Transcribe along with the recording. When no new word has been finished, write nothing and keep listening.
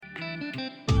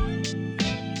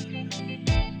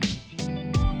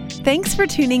Thanks for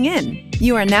tuning in.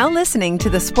 You are now listening to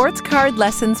the Sportscard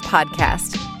Lessons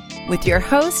Podcast with your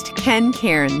host, Ken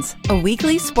Cairns, a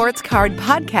weekly sports card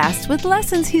podcast with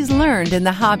lessons he's learned in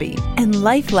the hobby and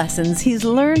life lessons he's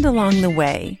learned along the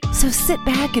way. So sit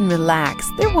back and relax.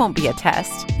 There won't be a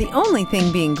test. The only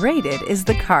thing being graded is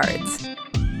the cards.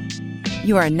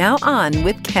 You are now on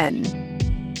with Ken.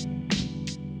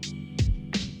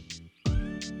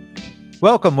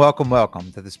 Welcome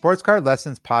to the Sportscard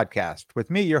Lessons Podcast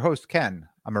with me, your host, Ken.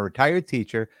 I'm a retired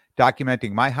teacher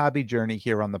documenting my hobby journey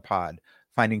here on the pod,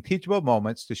 finding teachable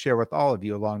moments to share with all of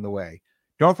you along the way.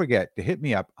 Don't forget to hit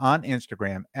me up on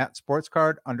Instagram at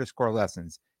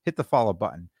sportscard_lessons. Hit the follow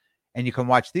button, and you can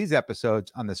watch these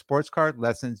episodes on the Sportscard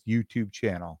Lessons YouTube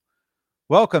channel.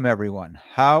 Welcome, everyone.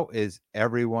 How is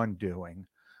everyone doing?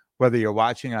 Whether you're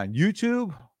watching on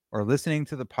YouTube or listening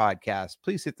to the podcast,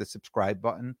 please hit the subscribe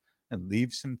button and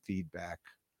leave some feedback.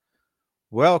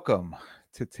 Welcome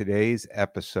to today's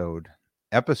episode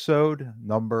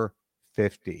number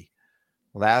 50.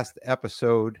 Last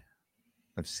episode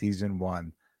of season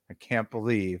 1. I can't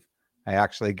believe I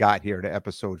actually got here to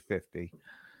episode 50.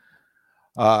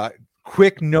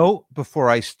 Quick note before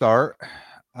I start.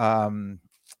 I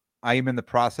am in the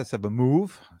process of a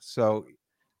move. So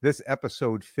this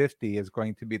episode 50 is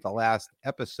going to be the last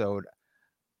episode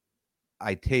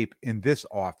I tape in this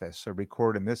office or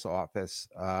record in this office.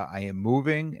 I am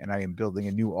moving and I am building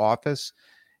a new office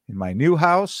in my new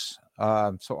house.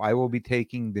 So I will be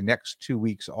taking the next 2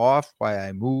 weeks off while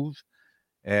I move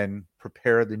and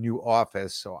prepare the new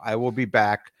office. So I will be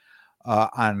back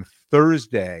on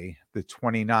Thursday, the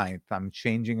 29th. I'm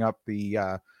changing up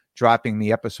the dropping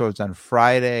the episodes on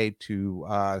Friday to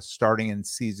starting in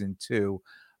season 2.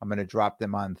 I'm going to drop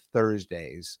them on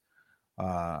Thursdays.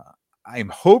 I'm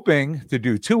hoping to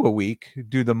do 2 a week,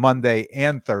 do the Monday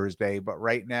and Thursday, but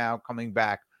right now coming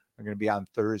back, I'm going to be on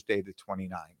Thursday, the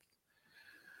 29th.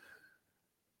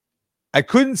 I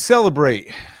couldn't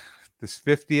celebrate this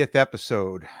 50th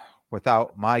episode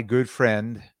without my good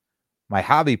friend, my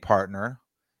hobby partner,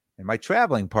 and my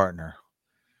traveling partner.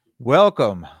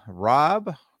 Welcome,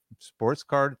 Rob,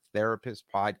 Sportscard Therapist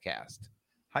Podcast.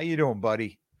 How you doing,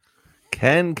 buddy?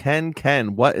 Ken,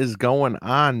 what is going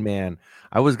on, man?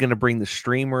 I was going to bring the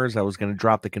streamers. I was going to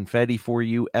drop the confetti for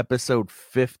you. Episode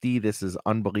 50. This is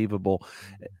unbelievable.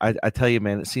 I tell you,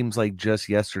 man, it seems like just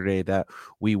yesterday that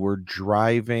we were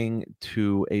driving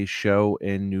to a show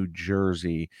in New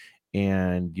Jersey,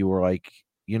 and you were like,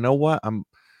 you know what?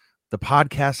 The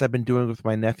podcast I've been doing with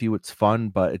my nephew, it's fun,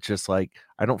 but it's just like,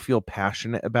 I don't feel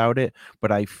passionate about it,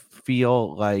 but I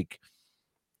feel like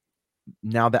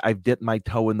now that I've dipped my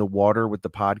toe in the water with the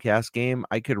podcast game,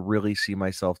 I could really see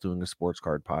myself doing a sports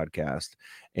card podcast.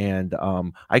 And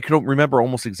I could remember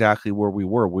almost exactly where we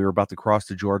were. We were about to cross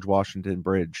the George Washington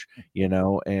Bridge,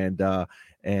 and I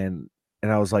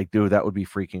was like, dude, that would be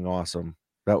freaking awesome.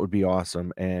 That would be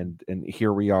awesome. And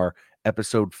here we are,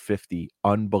 episode 50.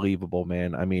 Unbelievable,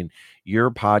 man. I mean,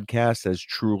 your podcast has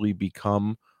truly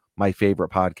become my favorite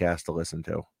podcast to listen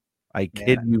to. I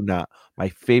kid you not. My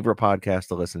favorite podcast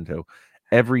to listen to.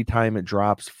 Every time it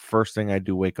drops, first thing I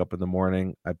do, wake up in the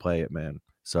morning, I play it, man.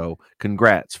 So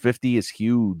congrats. 50 is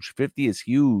huge. 50 is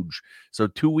huge. So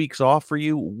 2 weeks off for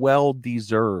you, well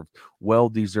deserved. Well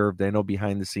deserved. I know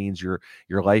behind the scenes your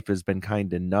life has been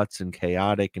kind of nuts and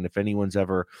chaotic. And if anyone's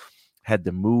ever had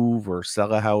to move or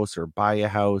sell a house or buy a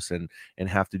house and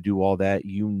have to do all that,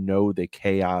 you know the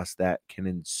chaos that can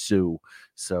ensue.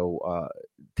 So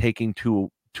taking 2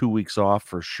 weeks off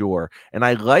for sure. And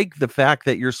I like the fact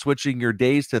that you're switching your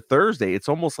days to Thursday. It's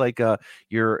almost like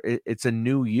it's a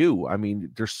new you. I mean,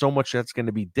 there's so much that's going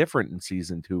to be different in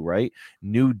season 2, right?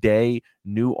 New day,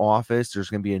 new office. There's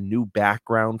going to be a new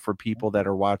background for people that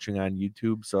are watching on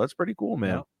YouTube. So that's pretty cool,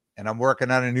 man. Yeah. And I'm working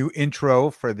on a new intro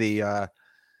for the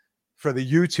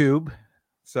YouTube.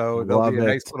 So there'll be a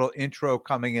nice little intro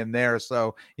coming in there.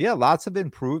 So yeah, lots of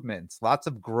improvements, lots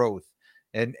of growth.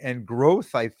 And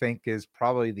growth, I think, is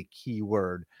probably the key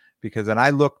word, because when I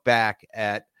look back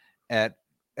at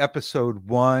episode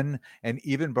 1 and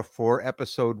even before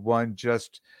episode 1,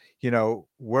 just,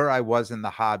 where I was in the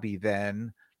hobby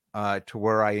then to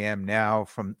where I am now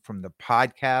from the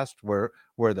podcast, where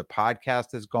the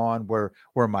podcast has gone, where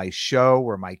my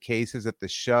case is at the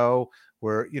show,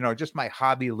 where, just my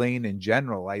hobby lane in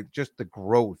general, just the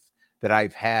growth that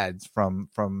I've had from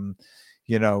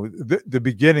the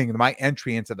beginning, my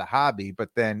entry into the hobby, but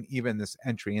then even this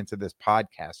entry into this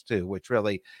podcast too, which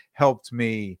really helped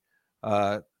me,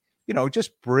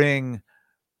 just bring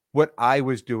what I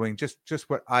was doing, just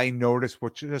what I noticed,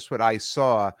 just what I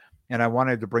saw. And I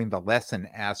wanted to bring the lesson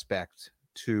aspect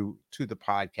to the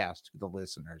podcast, to the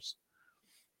listeners.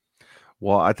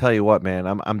 Well, I tell you what, man,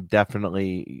 I'm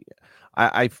definitely,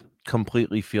 I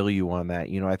completely feel you on that.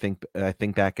 I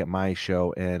think back at my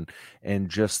show and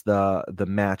just the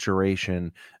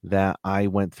maturation that I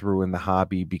went through in the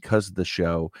hobby because of the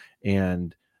show,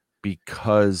 and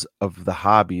because of the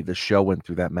hobby, the show went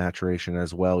through that maturation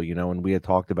as well, and we had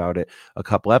talked about it a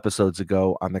couple episodes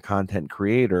ago on the content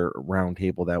creator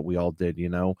roundtable that we all did,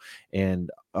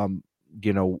 and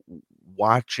you know,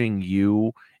 watching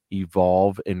you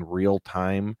evolve in real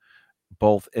time,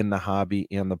 both in the hobby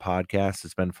and the podcast,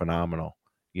 has been phenomenal.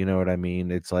 You know what I mean?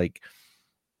 It's like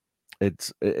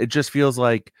it just feels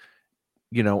like,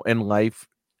 in life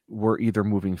we're either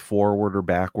moving forward or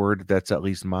backward. That's at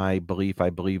least my belief. I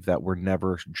believe that we're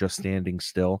never just standing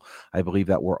still. I believe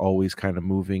that we're always kind of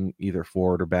moving either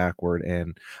forward or backward.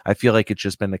 And I feel like it's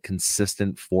just been a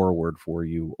consistent forward for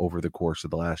you over the course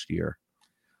of the last year.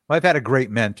 Well, I've had a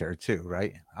great mentor too,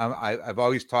 right? I've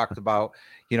always talked about,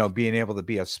 being able to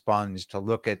be a sponge to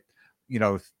look at,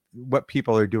 what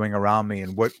people are doing around me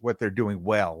and what they're doing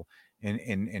well,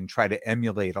 and try to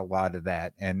emulate a lot of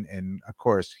that. And of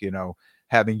course,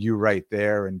 having you right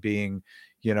there and being,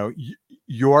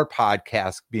 your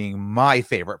podcast being my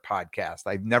favorite podcast.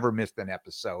 I've never missed an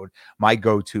episode. My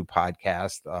go-to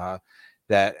podcast.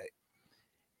 That.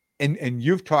 And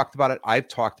you've talked about it. I've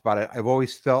talked about it. I've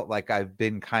always felt like I've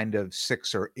been kind of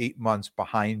 6 or 8 months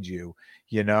behind you,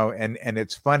 and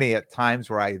it's funny at times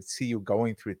where I see you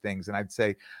going through things and I'd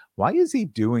say, why is he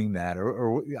doing that?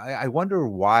 Or I wonder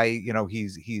why,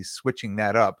 he's switching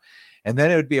that up. And then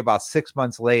it would be about 6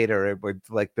 months later, it would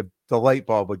like the light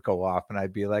bulb would go off and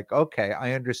I'd be like, okay,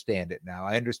 I understand it now.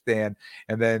 I understand.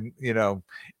 And then,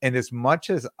 and as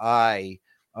much as I,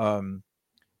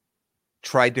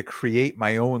 tried to create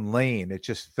my own lane, it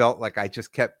just felt like I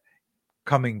just kept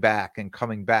coming back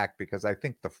because I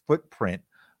think the footprint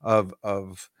of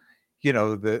the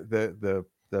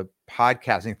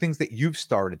podcasting, things that you've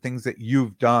started, things that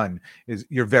you've done, is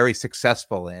you're very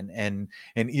successful in. And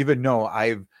even though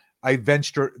I've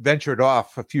ventured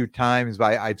off a few times,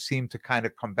 but I've seemed to kind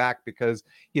of come back because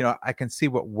I can see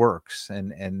what works,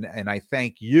 and I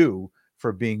thank you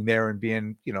for being there and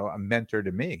being a mentor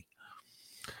to me.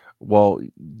 Well,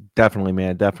 definitely,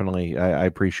 man. Definitely. I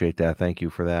appreciate that. Thank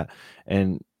you for that.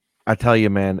 And I tell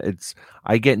you, man,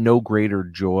 I get no greater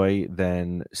joy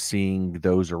than seeing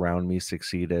those around me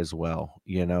succeed as well.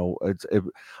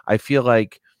 I feel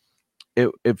like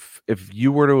if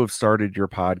you were to have started your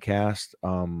podcast,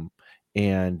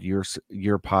 and your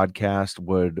podcast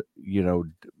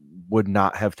would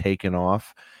not have taken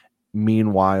off.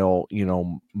 Meanwhile,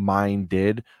 mine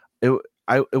did. It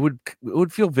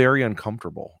would feel very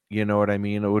uncomfortable. You know what I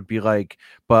mean? It would be like,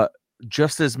 but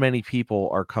just as many people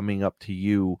are coming up to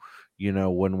you,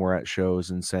 when we're at shows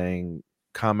and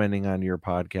commenting on your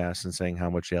podcast and saying how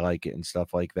much they like it and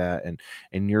stuff like that.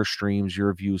 And your streams,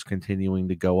 your views continuing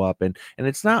to go up. And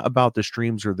it's not about the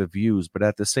streams or the views, but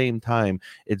at the same time,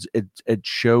 it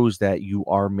shows that you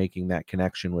are making that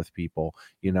connection with people,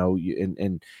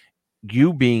 and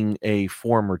you being a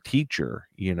former teacher,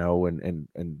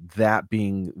 and that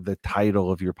being the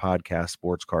title of your podcast,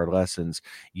 Sports Card Lessons,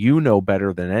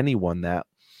 better than anyone that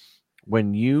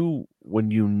when you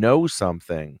know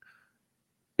something,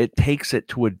 it takes it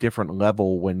to a different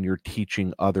level when you're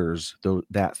teaching others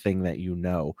that thing that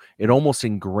it almost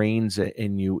ingrains it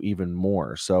in you even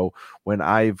more. So when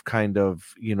I've kind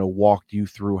of walked you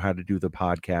through how to do the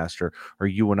podcast, or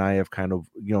you and I have kind of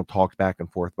talked back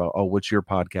and forth about, oh, what's your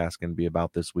podcast going to be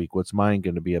about this week, what's mine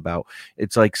going to be about,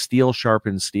 it's like steel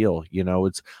sharpens steel.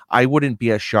 I wouldn't be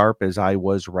as sharp as I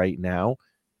was right now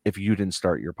if you didn't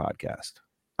start your podcast.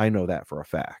 I know that for a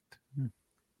fact.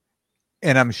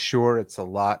 And I'm sure it's a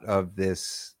lot of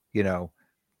this,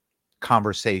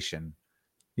 conversation,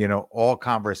 all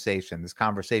conversation, this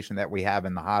conversation that we have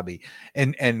in the hobby.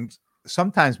 And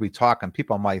sometimes we talk and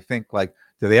people might think like,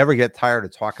 do they ever get tired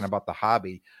of talking about the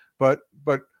hobby? But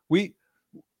we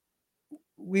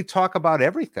talk about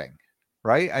everything,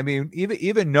 right? I mean,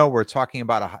 even though we're talking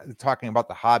about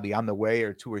the hobby on the way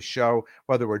or to a show,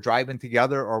 whether we're driving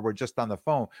together or we're just on the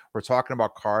phone, we're talking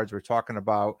about cards, we're talking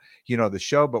about, the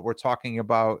show, but we're talking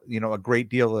about, a great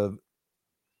deal of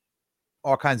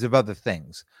all kinds of other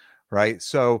things, right?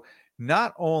 So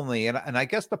not only, and I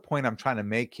guess the point I'm trying to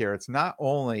make here, it's not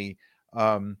only,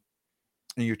 and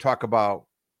you talk about,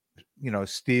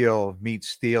 steel meets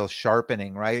steel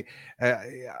sharpening, right?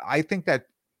 I think that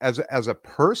as a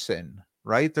person,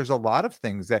 right, there's a lot of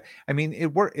things that, I mean, it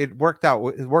works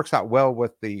out well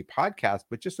with the podcast,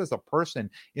 but just as a person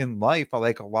in life, I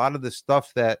like a lot of the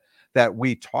stuff that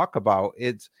we talk about.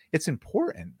 It's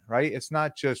important, right? It's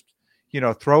not just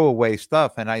throwaway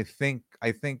stuff. And I think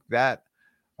that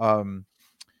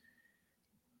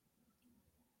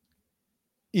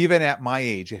even at my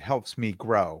age, it helps me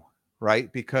grow,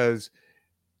 right? Because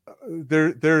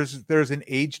there's an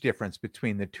age difference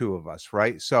between the two of us,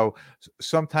 right? So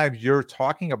sometimes you're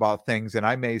talking about things and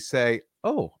I may say,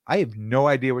 oh, I have no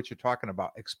idea what you're talking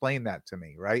about, explain that to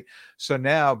me, right? So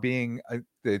now being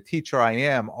the teacher I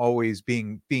am, always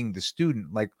being the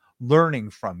student, like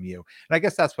learning from you. And I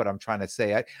guess that's what I'm trying to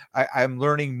say. I'm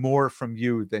learning more from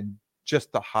you than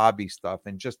just the hobby stuff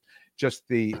and just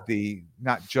the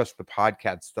not just the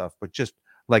podcast stuff, but just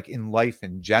like in life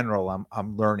in general.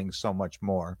 I'm learning so much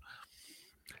more.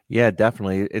 Yeah,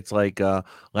 definitely. It's like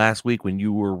last week when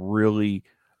you were really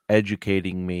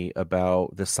educating me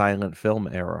about the silent film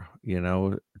era,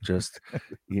 just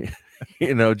you,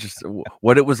 just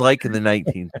what it was like in the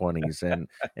 1920s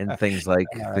and things like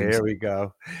things. Here we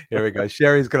go. Here we go.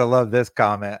 Sherry's gonna love this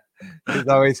comment. She's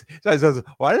always says,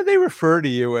 "Why do they refer to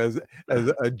you as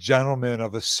a gentleman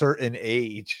of a certain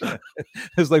age?"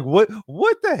 It's like, what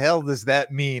the hell does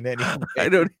that mean anyway? I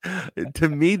don't. To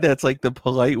me, that's like the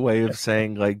polite way of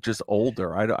saying like just older.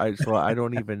 So I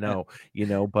don't even know,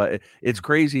 But it's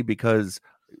crazy because,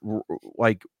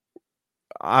 like,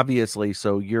 obviously,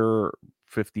 so you're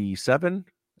 57,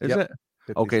 is Yep, it?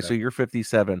 Okay, so 57. you're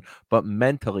 57, but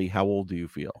mentally, how old do you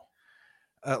feel?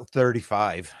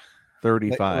 35.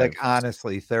 35. Like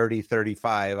honestly, 30,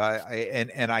 35.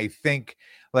 And I think,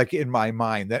 like, in my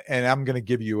mind, that, and I'm going to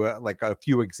give you a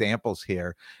few examples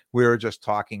here. We were just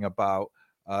talking about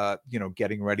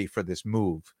getting ready for this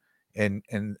move and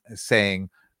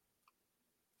saying,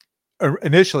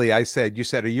 initially I said, you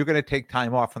said, are you going to take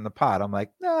time off from the pod? I'm like,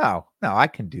 no, I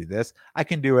can do this. I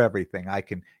can do everything. I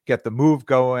can get the move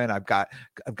going. I've got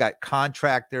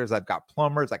contractors. I've got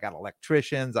plumbers. I got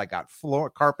electricians. I got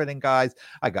floor carpeting guys.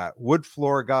 I got wood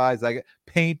floor guys. I got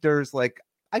painters. Like,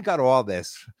 I got all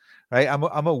this, right?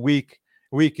 I'm a week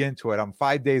into it. I'm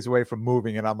 5 days away from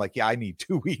moving. And I'm like, yeah, I need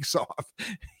 2 weeks off.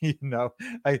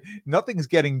 Nothing's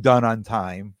getting done on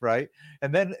time. Right.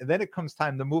 And then it comes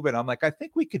time to move it. I'm like, I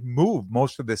think we could move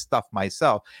most of this stuff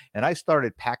myself. And I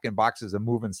started packing boxes and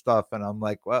moving stuff. And I'm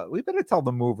like, well, we better tell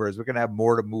the movers we're going to have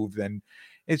more to move than.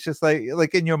 It's just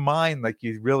like in your mind, like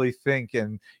you really think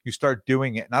and you start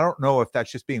doing it. And I don't know if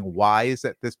that's just being wise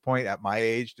at this point at my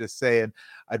age, just saying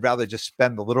I'd rather just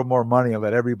spend a little more money and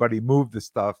let everybody move the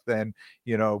stuff than,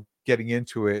 getting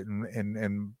into it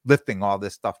and lifting all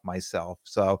this stuff myself.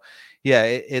 So yeah,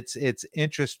 it's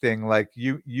interesting. Like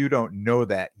you don't know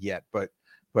that yet, but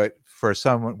for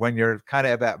someone, when you're kind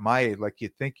of at my age, like you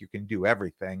think you can do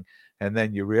everything. And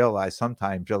then you realize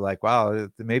sometimes you're like, wow,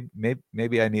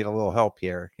 maybe I need a little help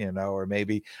here, or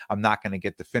maybe I'm not going to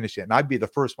get to finish it. And I'd be the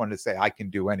first one to say I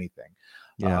can do anything.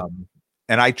 Yeah.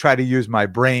 And I try to use my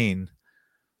brain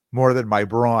more than my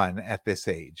brawn at this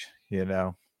age,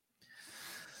 Yeah,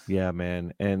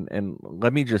 man. And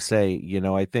let me just say,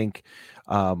 I think,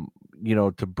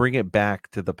 to bring it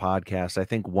back to the podcast, I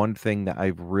think one thing that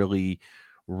I've really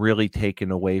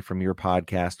taken away from your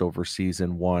podcast over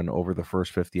season 1, over the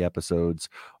first 50 episodes,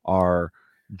 are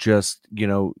just,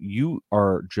 you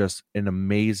are just an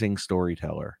amazing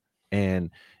storyteller, and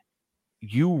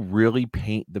you really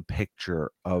paint the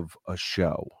picture of a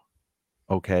show.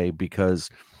 Okay. Because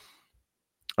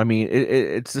I mean,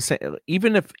 it's the same.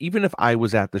 Even if I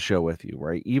was at the show with you,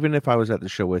 right? Even if I was at the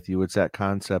show with you, it's that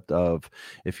concept of,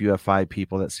 if you have 5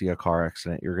 people that see a car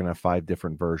accident, you're gonna have 5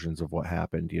 different versions of what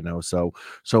happened, So,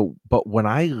 but when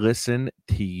I listen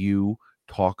to you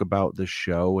talk about the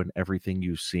show and everything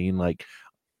you've seen, like,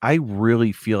 I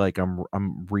really feel like I'm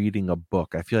reading a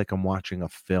book. I feel like I'm watching a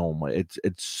film. It's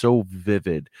so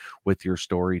vivid with your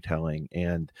storytelling,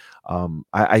 and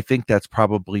I think that's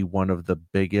probably one of the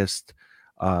biggest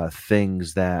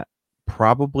things that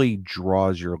probably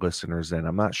draws your listeners in.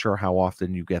 I'm not sure how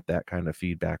often you get that kind of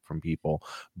feedback from people,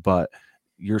 but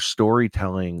your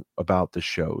storytelling about the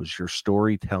shows, your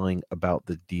storytelling about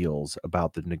the deals,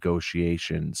 about the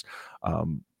negotiations,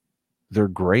 they're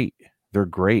great. They're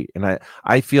great. And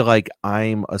I feel like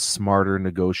I'm a smarter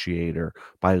negotiator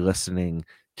by listening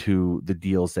to the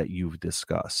deals that you've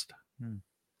discussed.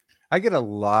 I get a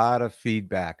lot of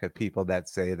feedback of people that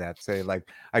say like,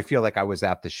 I feel like I was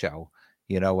at the show,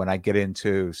 when I get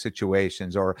into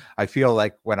situations, or I feel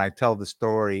like when I tell the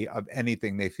story of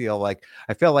anything, I feel like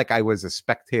I was a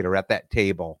spectator at that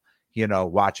table,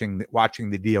 watching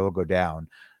the deal go down,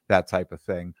 that type of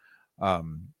thing.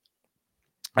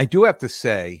 I do have to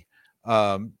say,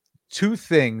 2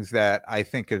 things that I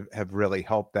think have really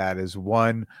helped that is,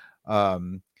 one,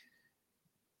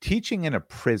 teaching in a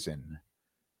prison,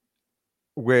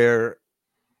 where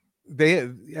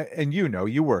and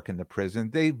you work in the prison,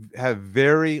 they have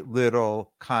very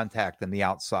little contact in the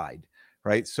outside,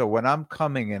 right? So when I'm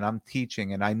coming and I'm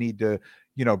teaching and I need to,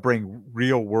 bring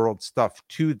real world stuff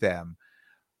to them,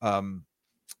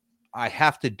 I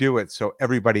have to do it so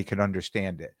everybody can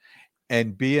understand it.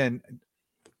 And being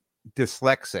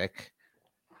dyslexic,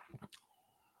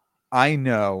 I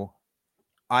know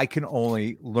I can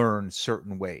only learn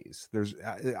certain ways.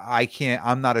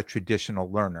 I'm not a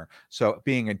traditional learner. So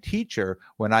being a teacher,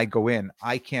 when I go in,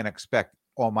 I can't expect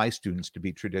all my students to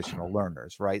be traditional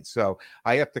learners, right? So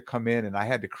I have to come in and I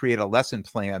had to create a lesson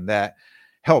plan that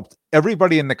helped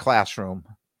everybody in the classroom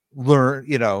learn,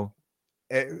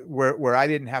 where I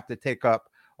didn't have to take up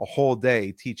a whole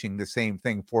day teaching the same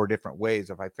thing 4 different ways.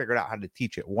 If I figured out how to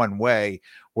teach it one way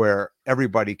where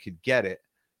everybody could get it,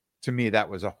 to me, that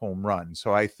was a home run.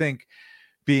 So I think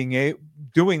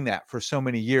doing that for so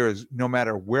many years, no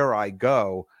matter where I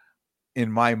go,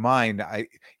 in my mind,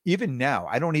 even now,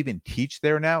 I don't even teach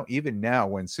there now. Even now,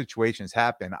 when situations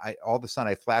happen, all of a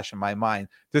sudden I flash in my mind,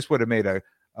 this would have made a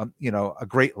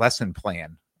great lesson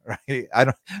plan. Right. I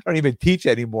don't even teach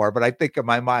anymore, but I think in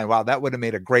my mind, wow, that would have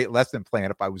made a great lesson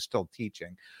plan if I was still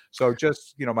teaching. So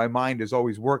just, my mind is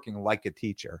always working like a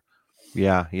teacher.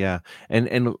 Yeah.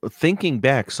 And thinking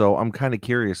back, so I'm kind of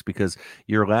curious because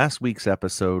your last week's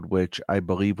episode, which I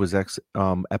believe was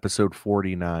episode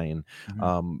 49,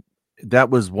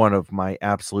 that was one of my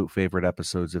absolute favorite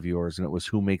episodes of yours, and it was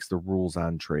Who Makes the Rules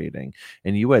on Trading.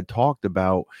 And you had talked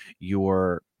about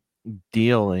your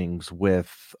dealings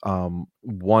with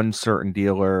one certain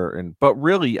dealer, but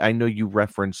really I know you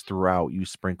referenced throughout, you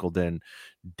sprinkled in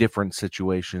different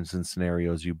situations and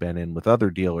scenarios you've been in with other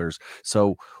dealers.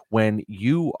 So when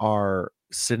you are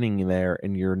sitting there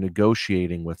and you're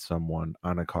negotiating with someone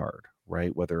on a card,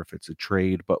 right, whether if it's a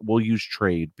trade, but we'll use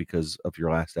trade because of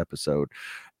your last episode,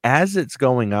 as it's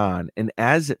going on and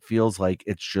as it feels like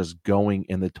it's just going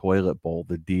in the toilet bowl,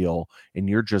 the deal, and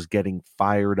you're just getting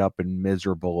fired up and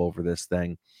miserable over this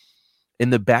thing, in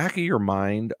the back of your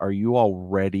mind, are you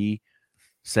already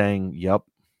saying, yep,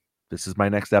 this is my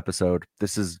next episode,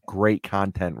 this is great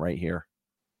content right here?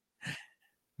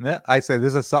 Yeah, I say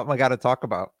this is something I got to talk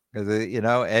about because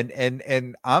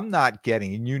and I'm not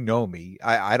getting, and me,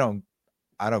 I don't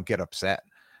get upset.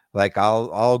 Like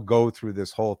I'll go through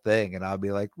this whole thing and I'll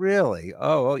be like, really?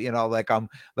 Oh, like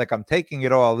I'm taking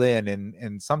it all in.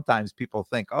 And sometimes people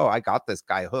think, oh, I got this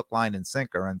guy hook, line, and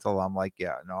sinker, until I'm like,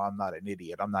 yeah, no, I'm not an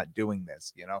idiot. I'm not doing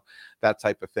this, that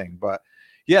type of thing. But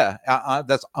yeah,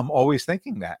 I'm always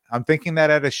thinking that. I'm thinking that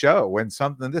at a show when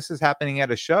this is happening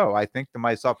at a show, I think to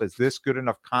myself, is this good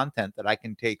enough content that I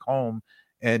can take home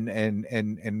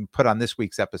and put on this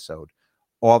week's episode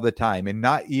all the time, and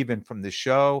not even from the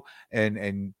show,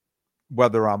 and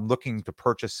whether I'm looking to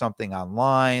purchase something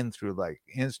online through like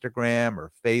Instagram or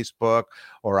Facebook,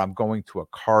 or I'm going to a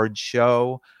card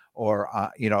show, or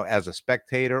as a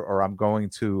spectator, or I'm going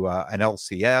to an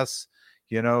LCS,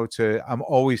 I'm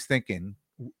always thinking,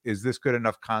 is this good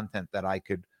enough content that I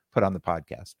could put on the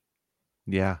podcast?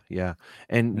 Yeah.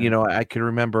 And, I can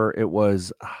remember it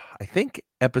was, I think,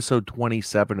 episode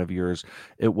 27 of yours.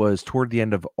 It was toward the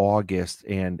end of August,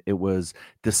 and it was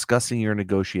discussing your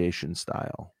negotiation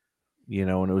style,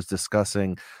 and it was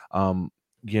discussing, and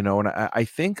I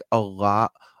think a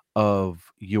lot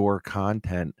of your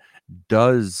content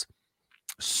does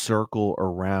circle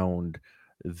around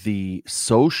the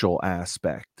social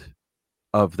aspect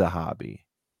of the hobby,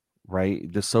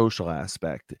 right? The social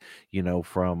aspect,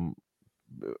 from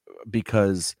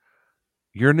because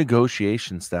your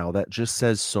negotiation style, that just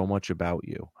says so much about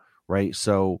you, right?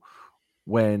 So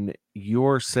when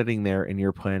you're sitting there and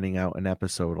you're planning out an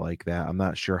episode like that, I'm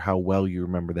not sure how well you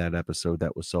remember that episode.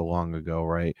 That was so long ago,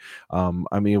 right?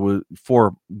 I mean, it was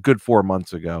 4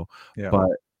 months ago. Yeah. But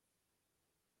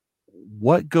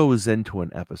what goes into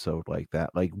an episode like that?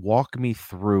 Like, walk me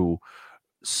through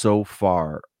so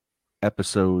far,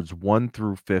 episodes 1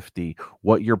 through 50,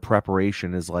 what your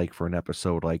preparation is like for an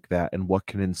episode like that, and what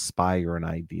can inspire an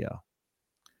idea.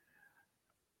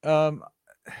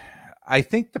 I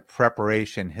think the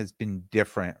preparation has been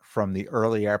different from the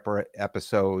early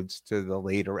episodes to the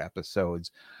later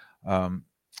episodes.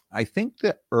 I think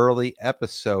the early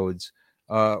episodes,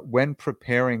 when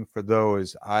preparing for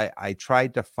those, I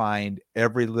tried to find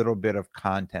every little bit of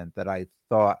content that I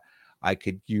thought I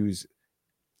could use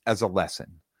as a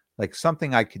lesson, like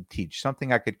something I could teach,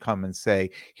 something I could come and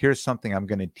say, here's something I'm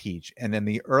going to teach. And in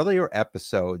the earlier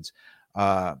episodes,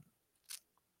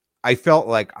 I felt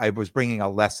like I was bringing a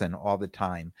lesson all the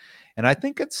time. And I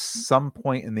think at some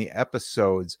point in the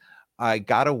episodes, I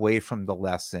got away from the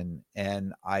lesson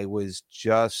and I was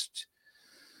just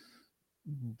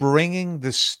bringing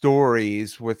the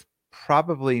stories with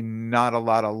probably not a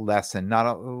lot of lesson, not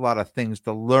a lot of things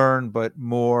to learn, but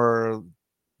more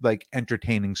like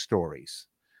entertaining stories.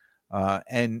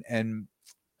 And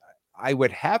I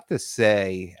would have to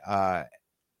say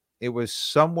it was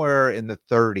somewhere in the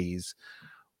 30s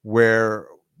where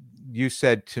you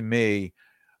said to me,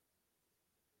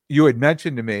 you had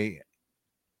mentioned to me,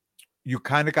 you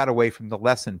kind of got away from the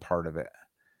lesson part of it.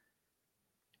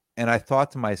 And I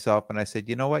thought to myself, and I said,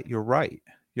 you know what? You're right.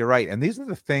 You're right. And these are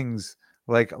the things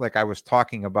like I was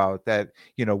talking about that,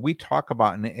 we talk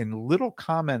about in little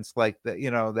comments like that,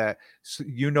 that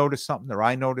you notice something or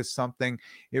I notice something.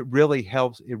 It really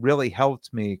helps. It really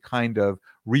helps me kind of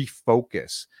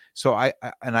refocus. So I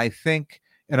think,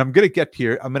 and I'm going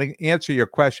to answer your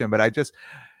question, but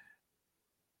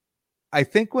I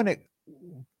think when it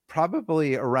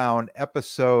probably around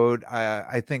episode,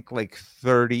 I think like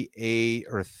 38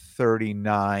 or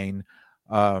 39,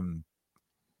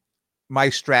 my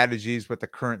strategies with the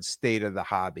current state of the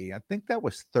hobby. I think that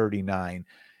was 39.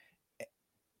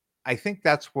 I think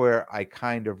that's where I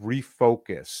kind of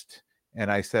refocused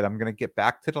and I said, I'm going to get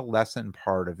back to the lesson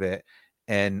part of it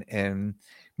and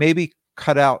maybe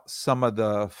cut out some of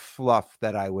the fluff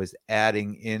that I was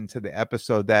adding into the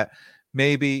episode that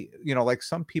maybe, like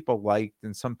some people liked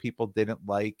and some people didn't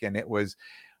like. And it was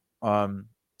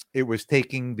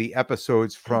taking the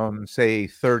episodes from say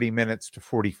 30 minutes to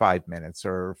 45 minutes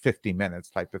or 50 minutes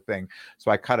type of thing. So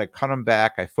I kind of cut them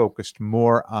back. I focused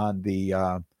more on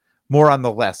the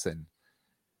lesson.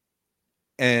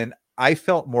 And I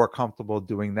felt more comfortable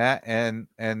doing that. And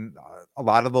a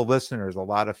lot of the listeners, a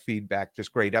lot of feedback,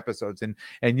 just great episodes. And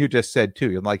you just said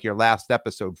too, like your last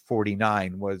episode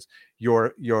 49 was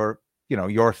your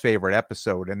favorite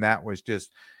episode. And that was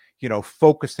just,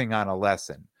 focusing on a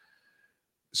lesson.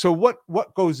 So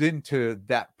what goes into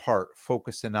that part,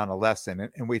 focusing on a lesson?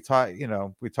 And we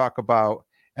talk about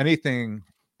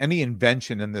any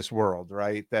invention in this world,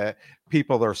 right? That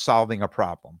people are solving a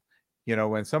problem.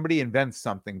 When somebody invents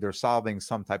something, they're solving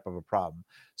some type of a problem.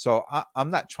 So I'm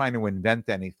not trying to invent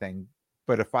anything,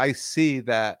 but if I see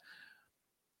that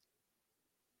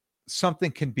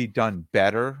something can be done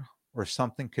better or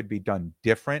something could be done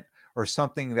different or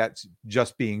something that's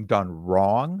just being done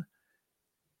wrong,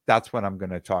 that's what I'm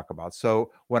going to talk about.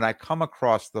 So when I come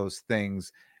across those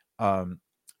things,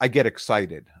 I get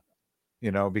excited,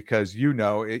 because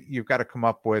you've got to come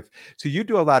up with. So you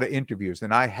do a lot of interviews,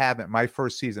 and I haven't. My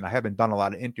first season, I haven't done a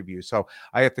lot of interviews, so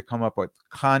I have to come up with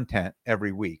content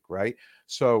every week, right?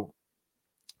 So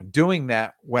doing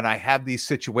that, when I have these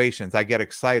situations, I get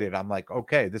excited. I'm like,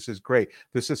 okay, this is great.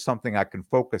 This is something I can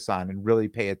focus on and really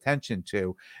pay attention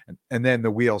to. And then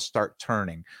the wheels start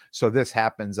turning. So this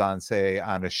happens on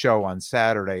a show on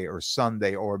Saturday or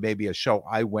Sunday, or maybe a show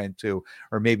I went to,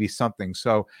 or maybe something.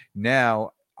 So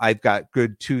now I've got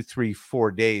good 2, 3, 4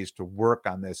 days to work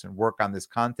on this and work on this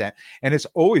content. And it's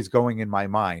always going in my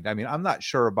mind. I mean, I'm not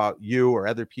sure about you or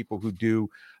other people who do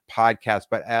podcasts,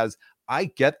 but as I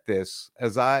get this,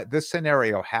 this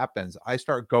scenario happens, I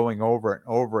start going over it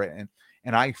and over it,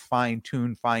 and I fine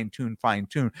tune to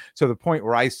the point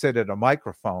where I sit at a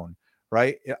microphone,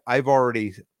 right?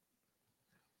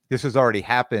 This has already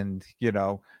happened,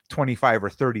 25 or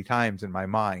 30 times in my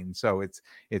mind. So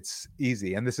it's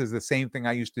easy. And this is the same thing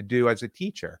I used to do as a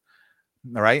teacher.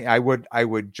 All right. I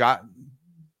would jot,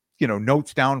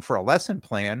 notes down for a lesson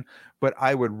plan, but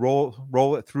I would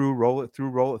roll it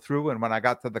through. And when I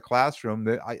got to the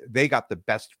classroom, they got the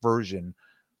best version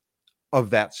of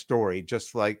that story.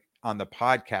 Just like on the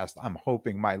podcast, I'm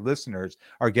hoping my listeners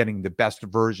are getting the best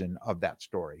version of that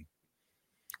story.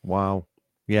 Wow.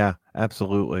 Yeah,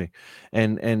 absolutely.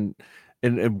 And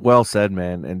well said,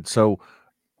 man. And so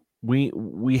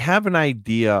we have an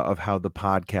idea of how the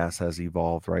podcast has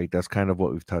evolved, right? That's kind of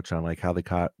what we've touched on, like how the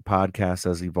podcast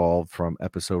has evolved from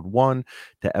episode 1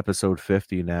 to episode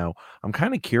 50 now. I'm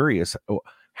kind of curious,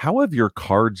 how have your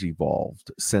cards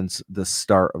evolved since the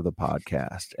start of the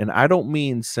podcast? And I don't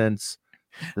mean since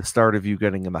the start of you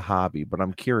getting in the hobby, but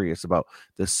I'm curious about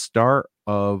the start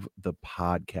of the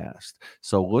podcast.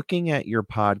 So looking at your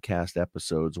podcast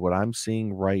episodes, what I'm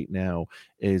seeing right now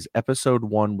is episode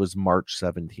 1 was March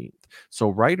 17th. So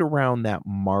right around that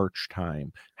March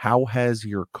time, how have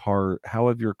your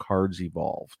cards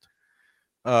evolved?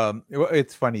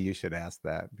 It's funny you should ask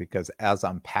that, because as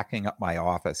I'm packing up my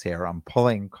office here, I'm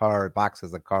pulling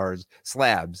boxes of cards,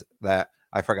 slabs that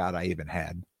I forgot I even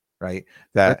had. Right.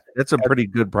 That's a pretty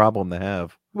good problem to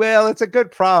have. Well, it's a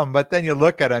good problem, but then you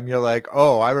look at them, you're like,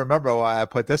 oh, I remember why I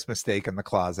put this mistake in the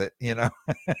closet,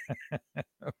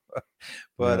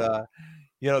 But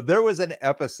There was an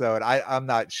episode, I'm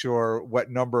not sure what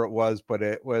number it was, but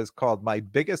it was called My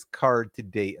Biggest Card to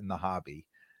Date in the Hobby,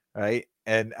 right?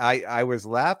 And I was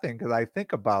laughing because I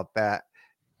think about that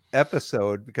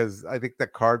episode because I think the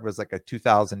card was like a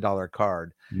 $2,000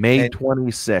 card. May And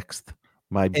 26th,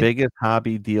 my biggest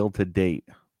hobby deal to date.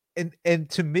 And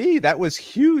to me, that was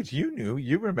huge.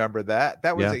 You remember that.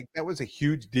 That was a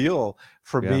huge deal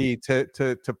for me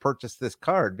to purchase this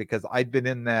card because I'd been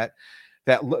in that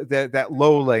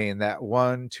low lane, that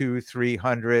 1, 2,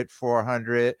 300,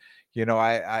 400.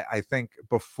 I think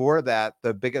before that,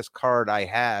 the biggest card I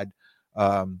had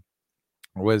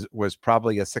was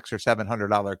probably a $600 or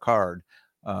 $700 card.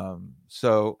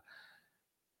 So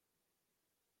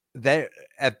that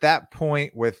at that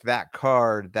point with that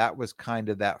card, that was kind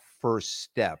of that first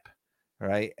step,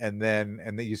 right? And then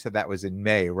you said that was in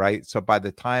May, right? So by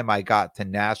the time I got to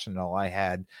national, I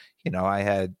had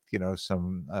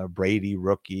some Brady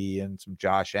rookie and some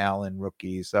Josh Allen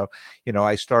rookie. So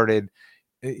I started,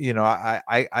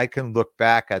 I can look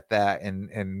back at that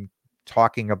and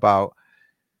talking about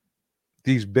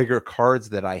these bigger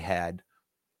cards that I had.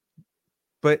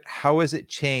 But how has it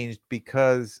changed?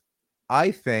 Because I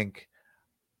think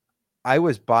I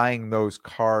was buying those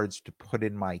cards to put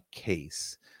in my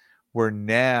case, where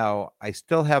now I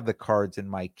still have the cards in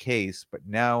my case, but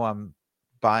now I'm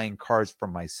buying cards for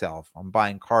myself. I'm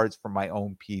buying cards for my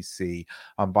own PC.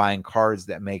 I'm buying cards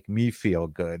that make me feel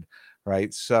good,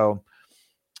 right? So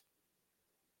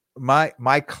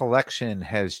my collection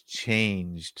has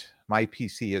changed. My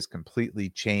PC has completely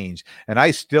changed, and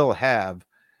I still have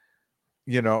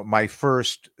my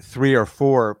first 3 or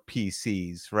 4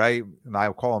 PCs, right? And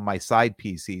I'll call them my side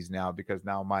PCs now because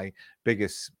now my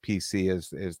biggest PC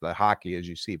is the hockey, as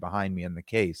you see behind me in the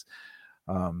case.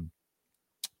 But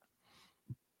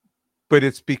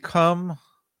it's become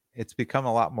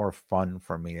a lot more fun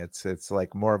for me. It's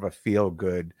like more of a feel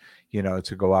good,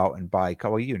 to go out and buy.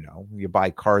 Well, you buy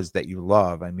cards that you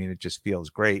love. I mean, it just feels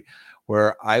great.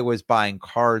 Where I was buying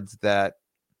cards that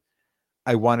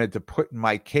I wanted to put in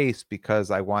my case because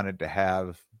I wanted to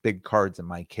have big cards in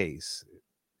my case.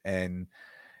 And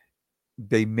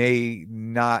they may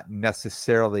not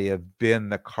necessarily have been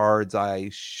the cards I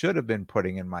should have been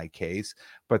putting in my case,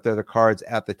 but they're the cards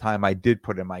at the time I did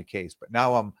put in my case. But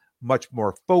now I'm much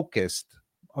more focused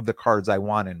of the cards I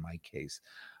want in my case.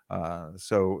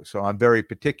 So I'm very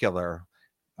particular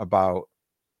about,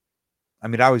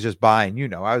 I was just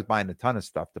buying, I was buying a ton of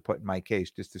stuff to put in my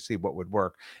case just to see what would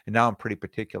work. And now I'm pretty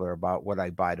particular about what I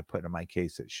buy to put in my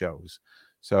case at shows.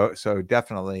 So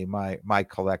definitely my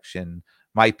collection,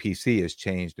 my PC has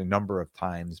changed a number of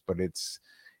times, but it's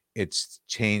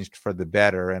changed for the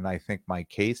better. And I think my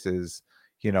cases,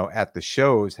 at the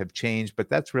shows have changed, but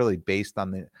that's really based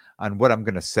on what I'm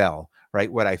going to sell,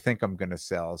 right? What I think I'm going to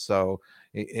sell. So,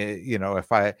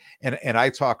 if I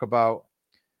talk about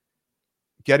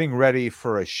getting ready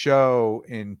for a show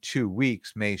in 2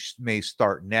 weeks may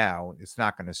start now. It's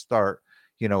not going to start,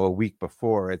 a week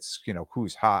before. It's,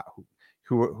 who's hot,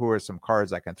 who are some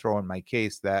cards I can throw in my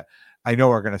case that I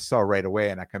know are going to sell right away,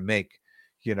 and I can make,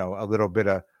 a little bit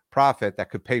of profit that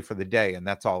could pay for the day, and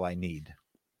that's all I need.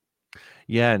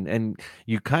 Yeah, and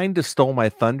you kind of stole my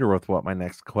thunder with what my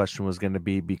next question was going to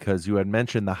be, because you had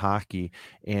mentioned the hockey,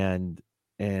 and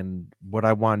what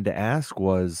I wanted to ask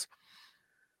was,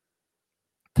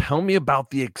 tell me about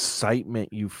the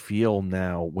excitement you feel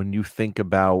now when you think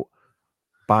about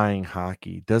buying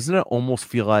hockey. Doesn't it almost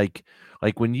feel like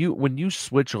when you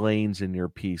switch lanes in your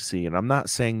PC, and I'm not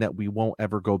saying that we won't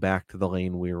ever go back to the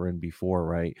lane we were in before,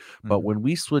 right? Mm-hmm. But when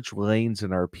we switch lanes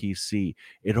in our PC,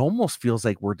 it almost feels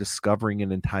like we're discovering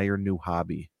an entire new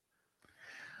hobby.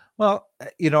 Well,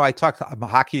 I talked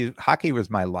hockey. Hockey was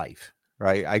my life,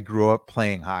 right? I grew up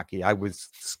playing hockey. I was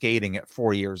skating at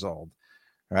 4 years old,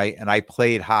 right? And I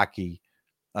played hockey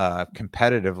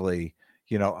competitively,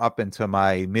 up into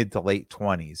my mid to late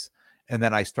 20s. And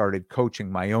then I started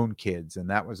coaching my own kids. And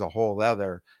that was a whole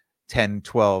other 10,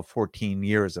 12, 14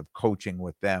 years of coaching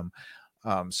with them.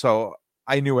 So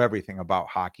I knew everything about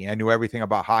hockey. I knew everything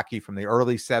about hockey from the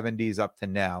early 70s up to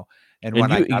now. And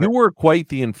when you were quite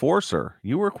the enforcer.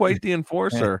 You were quite the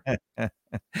enforcer.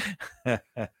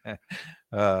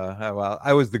 Well,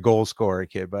 I was the goal scorer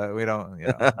kid, but we don't,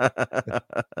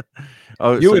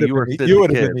 Oh, you would have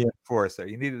been the enforcer.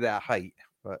 You needed that height,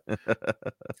 but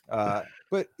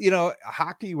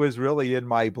hockey was really in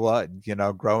my blood,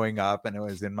 growing up, and it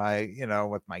was in my,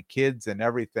 with my kids and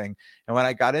everything. And when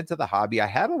I got into the hobby, I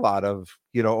had a lot of,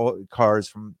 cards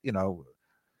from the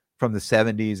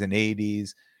 70s and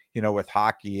 80s. with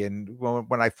hockey. And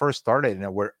when I first started,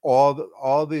 where all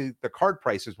the card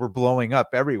prices were blowing up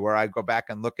everywhere, I go back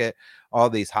and look at all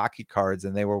these hockey cards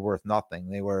and they were worth nothing.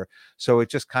 So I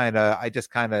just kind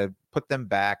of put them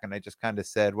back, and I just kind of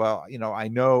said, well, I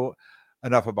know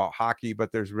enough about hockey,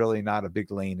 but there's really not a big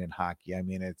lane in hockey. I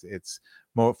mean, it's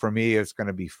more for me, it's going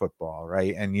to be football,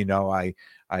 right? And I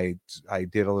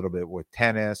did a little bit with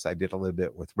tennis, I did a little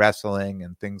bit with wrestling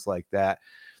and things like that.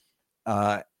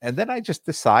 And then I just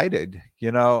decided,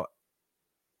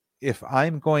 if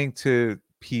I'm going to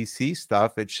PC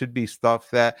stuff, it should be stuff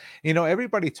that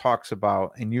everybody talks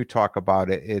about, and you talk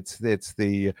about it. It's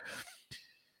the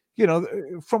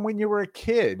from when you were a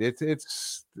kid.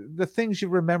 It's the things you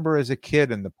remember as a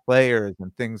kid, and the players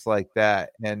and things like that,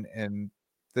 and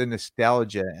the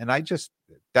nostalgia. And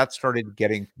that started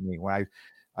getting to me when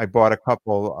I bought a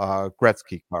couple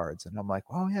Gretzky cards, and I'm like,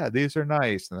 oh yeah, these are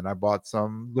nice. And then I bought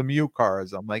some Lemieux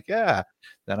cards. I'm like, yeah.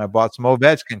 Then I bought some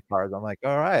Ovechkin cards. I'm like,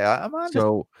 all right, I'm on.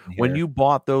 So when you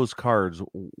bought those cards,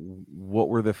 what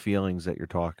were the feelings that you're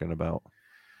talking about?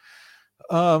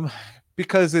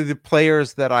 Because of the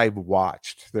players that I've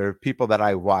watched. There are people that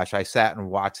I watched. I sat and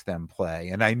watched them play,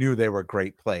 and I knew they were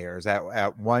great players.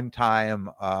 At one time,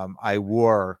 I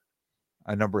wore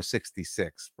a number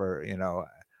 66 for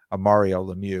a Mario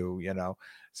Lemieux.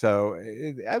 So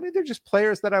I mean, they're just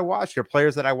players that I watched. They're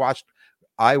players that I watched.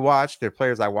 They're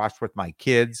players I watched with my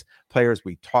kids, players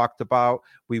we talked about.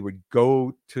 We would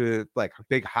go to like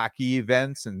big hockey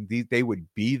events, and they would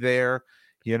be there.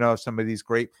 Some of these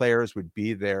great players would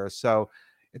be there. So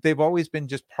they've always been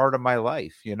just part of my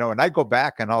life, and I go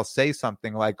back and I'll say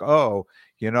something like, oh,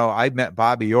 I met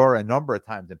Bobby Orr a number of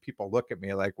times, and people look at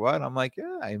me like, what? I'm like,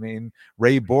 yeah, I mean,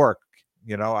 Ray Bourque,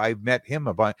 I met him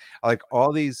a bunch. Like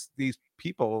all these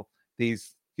people,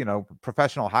 these,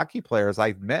 professional hockey players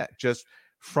I've met just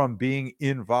from being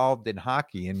involved in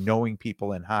hockey and knowing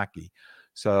people in hockey.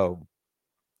 So,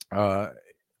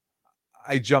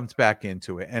 I jumped back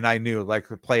into it, and I knew, like,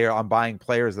 I'm buying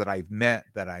players that I've met,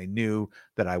 that I knew,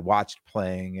 that I watched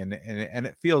playing, and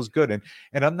it feels good.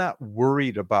 And I'm not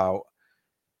worried about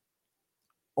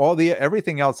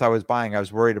everything else I was buying. I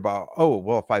was worried about, oh,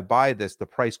 well, if I buy this, the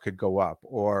price could go up,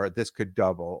 or this could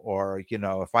double, or,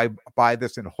 if I buy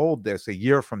this and hold this a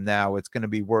year from now, it's going to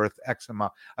be worth X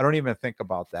amount. I don't even think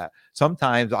about that.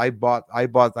 Sometimes I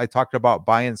talked about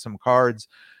buying some cards,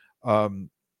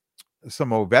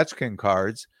 some Ovechkin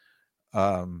cards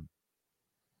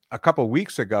a couple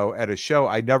weeks ago at a show.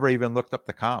 I never even looked up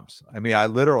the comps. I mean,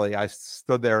 I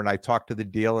stood there and I talked to the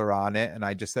dealer on it, and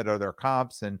I just said, are there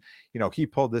comps? And he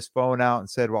pulled his phone out and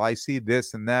said, well, I see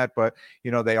this and that, but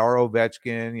they are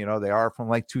Ovechkin, they are from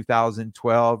like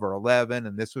 2012 or 11,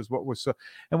 and this was what was so.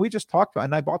 And we just talked about it,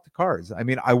 and I bought the cards. I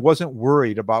mean, I wasn't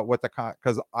worried about what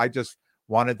because I just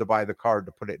wanted to buy the card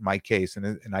to put it in my case,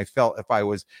 and I felt if I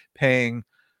was paying,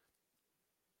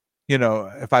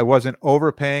 if I wasn't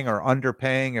overpaying or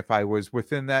underpaying, if I was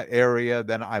within that area,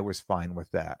 then I was fine with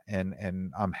that.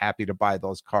 And I'm happy to buy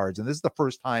those cards. And this is the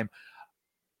first time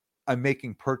I'm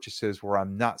making purchases where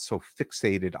I'm not so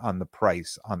fixated on the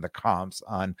price, on the comps,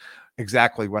 on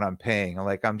exactly what I'm paying.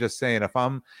 Like, I'm just saying,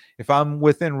 if I'm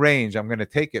within range, I'm going to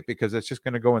take it, because it's just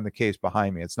going to go in the case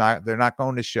behind me. They're not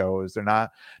going to shows. They're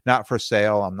not for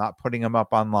sale. I'm not putting them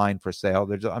up online for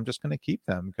sale. I'm just going to keep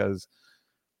them because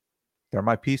they're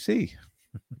my PC.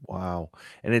 Wow.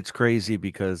 And it's crazy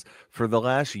because for the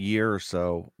last year or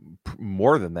so,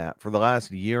 more than that, for the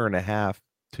last year and a half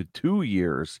to 2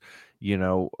 years,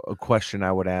 a question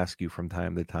I would ask you from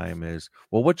time to time is,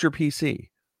 well, what's your PC?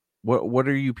 What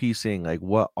are you PCing? Like,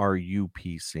 what are you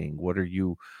PCing? What are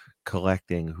you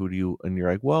collecting? And you're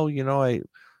like, well, I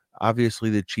obviously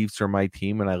the Chiefs are my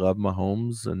team and I love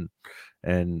Mahomes,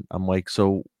 and I'm like,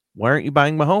 so why aren't you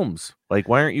buying Mahomes? Like,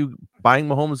 why aren't you buying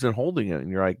Mahomes and holding it? And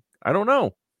you're like, I don't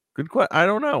know. Good question. I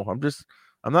don't know.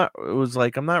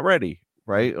 I'm not ready.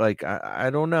 Right. Like, I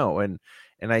don't know. And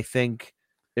I think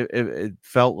it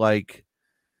felt like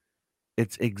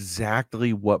it's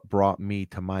exactly what brought me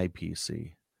to my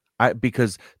PC.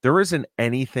 Because there isn't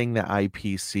anything that I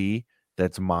PC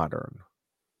that's modern.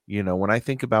 When I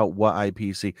think about what I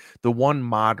PC, the one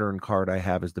modern card I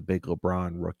have is the big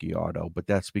LeBron rookie auto, but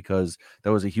that's because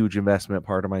that was a huge investment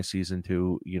part of my season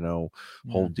 2,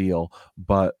 whole deal.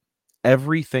 But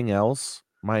everything else,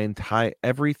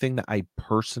 everything that I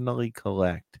personally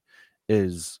collect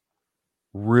is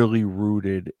really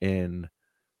rooted in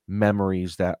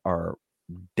memories that are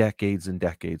decades and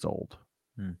decades old.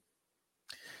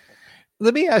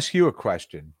 Let me ask you a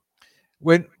question.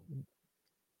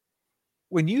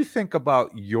 when you think about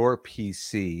your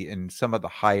PC and some of the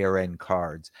higher end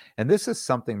cards, and this is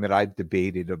something that I've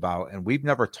debated about and we've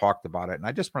never talked about it, and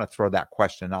I just want to throw that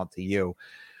question out to you,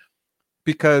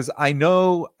 because I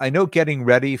know getting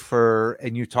ready for,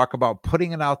 and you talk about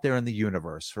putting it out there in the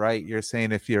universe, right? You're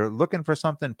saying if you're looking for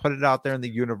something, put it out there in the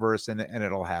universe and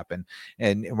it'll happen.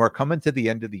 And we're coming to the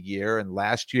end of the year, and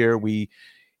last year we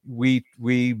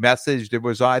messaged, it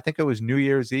was, I think it was New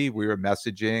Year's Eve, we were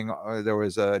messaging, there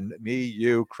was me,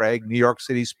 you, Craig, New York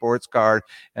City Sports Card,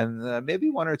 and maybe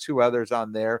one or two others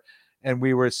on there, and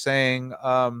we were saying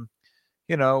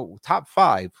top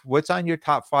 5, what's on your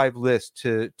top 5 list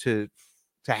to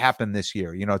happen this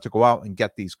year, to go out and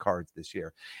get these cards this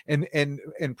year.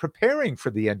 And preparing for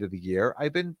the end of the year,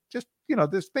 I've been just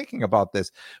thinking about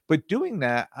this, but doing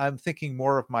that, I'm thinking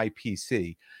more of my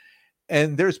PC.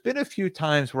 And there's been a few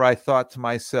times where I thought to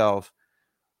myself,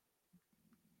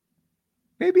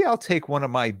 maybe I'll take one of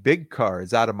my big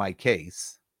cards out of my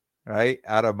case, right?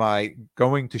 Out of my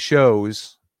going to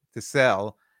shows to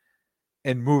sell,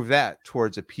 and move that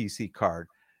towards a PC card.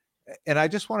 And I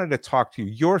just wanted to talk to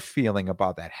you, your feeling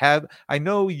about that. I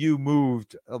know you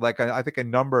moved I think a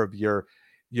number of your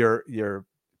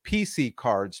PC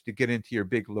cards to get into your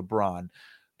big LeBron,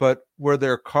 but were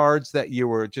there cards that you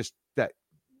were just that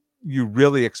you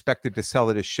really expected to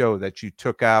sell at a show that you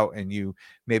took out and you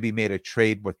maybe made a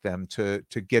trade with them to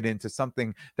get into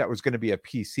something that was going to be a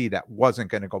PC that wasn't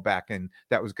going to go back and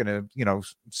that was going to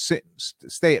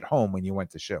stay at home when you went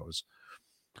to shows?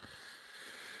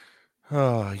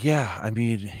 Yeah. I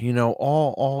mean,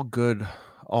 all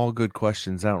good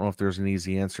questions. I don't know if there's an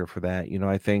easy answer for that.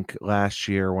 I think last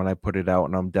year when I put it out,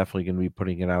 and I'm definitely going to be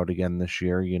putting it out again this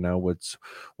year, what's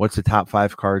the top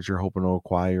 5 cards you're hoping to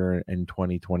acquire in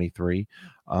 2023?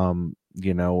 And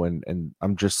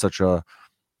I'm just such a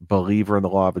believer in the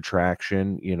law of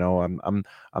attraction. I'm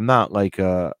not like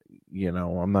I'm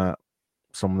not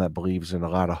someone that believes in a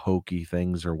lot of hokey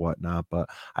things or whatnot, but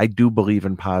I do believe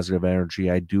in positive energy.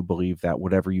 I do believe that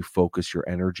whatever you focus your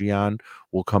energy on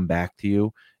will come back to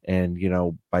you. And,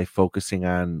 by focusing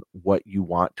on what you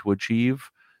want to achieve,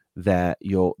 that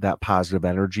positive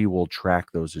energy will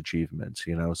track those achievements,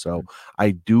 so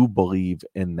I do believe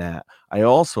in that. I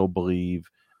also believe,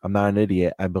 I'm not an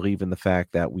idiot, I believe in the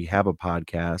fact that we have a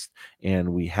podcast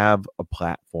and we have a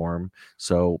platform.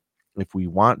 So if we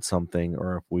want something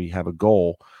or if we have a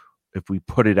goal, if we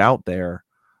put it out there,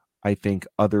 I think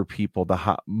other people,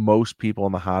 most people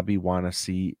in the hobby want to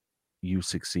see you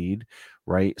succeed,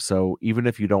 right? So even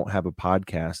if you don't have a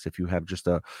podcast, if you have just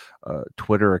a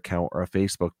Twitter account or a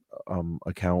Facebook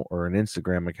account or an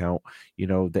Instagram account,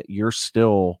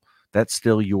 that's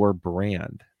still your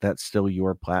brand. That's still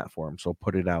your platform. So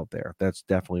put it out there. That's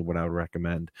definitely what I would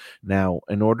recommend. Now,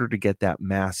 in order to get that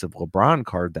massive LeBron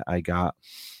card that I got,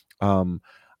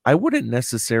 I wouldn't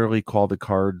necessarily call the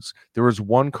cards. There was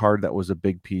one card that was a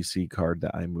big PC card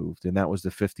that I moved, and that was the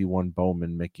 51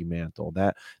 Bowman Mickey Mantle.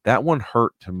 That one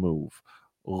hurt to move.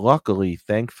 Luckily,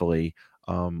 thankfully,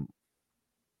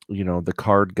 the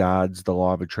card gods, the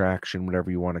law of attraction, whatever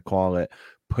you want to call it,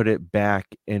 put it back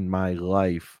in my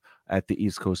life at the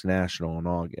East Coast National in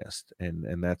August.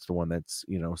 And that's the one that's,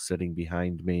 sitting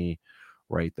behind me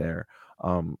right there.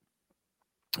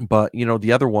 But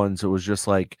the other ones, it was just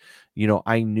like,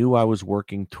 I knew I was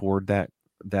working toward that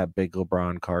big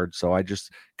LeBron card. So I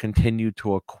just continued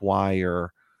to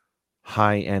acquire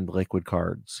high-end liquid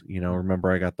cards.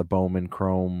 Remember I got the Bowman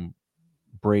Chrome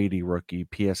Brady rookie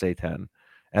PSA 10.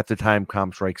 At the time,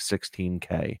 comps were like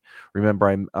 $16K.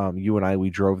 Remember, we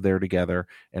drove there together,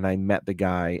 and I met the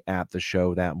guy at the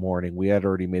show that morning. We had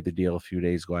already made the deal a few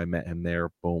days ago. I met him there.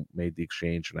 Boom, made the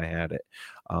exchange, and I had it.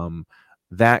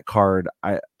 That card,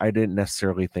 I didn't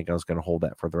necessarily think I was going to hold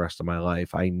that for the rest of my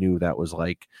life. I knew that's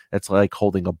like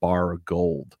holding a bar of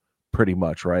gold, pretty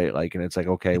much, right? Like, and it's like,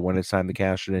 okay, when it's time to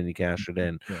cash it in, you cash it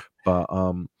in.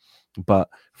 Yeah. But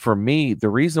for me, the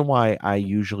reason why I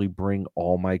usually bring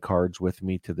all my cards with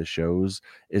me to the shows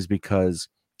is because,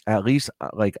 at least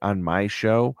like on my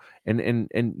show and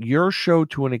your show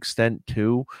to an extent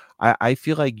too, I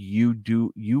feel like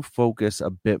you focus a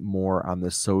bit more on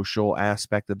the social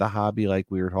aspect of the hobby, like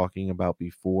we were talking about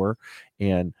before,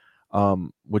 and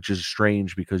which is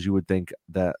strange because you would think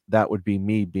that would be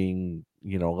me being,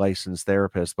 licensed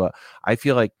therapist, but I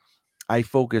feel like I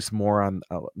focus more on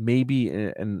maybe,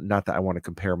 and not that I want to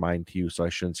compare mine to you, so I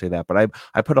shouldn't say that, but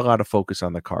I put a lot of focus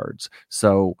on the cards.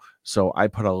 So I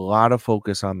put a lot of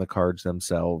focus on the cards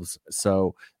themselves.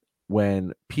 So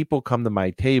when people come to my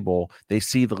table, they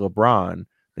see the LeBron,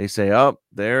 they say, "Oh,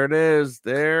 there it is.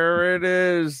 There it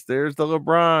is. There's the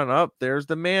LeBron. Oh, there's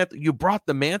the mantle. You brought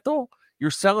the mantle?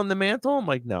 you're selling the mantle? I'm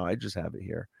like, no, I just have it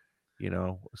here,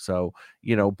 so,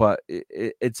 but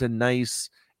it's a nice,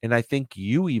 and I think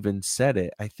you even said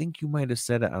it. I think you might have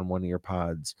said it on one of your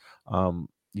pods.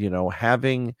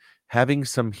 Having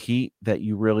some heat that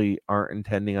you really aren't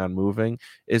intending on moving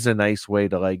is a nice way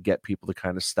to like get people to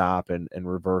kind of stop and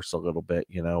reverse a little bit,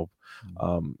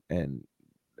 and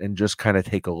just kind of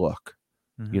take a look.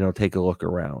 Take a look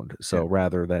around. So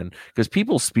rather than, because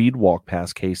people speed walk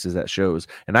past cases at shows,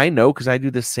 and I know because I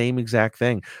do the same exact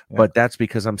thing, but that's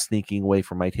because I'm sneaking away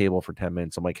from my table for 10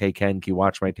 minutes. I'm like, hey, Ken, can you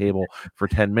watch my table for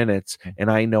 10 minutes? And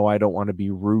I know I don't want to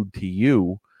be rude to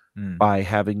you by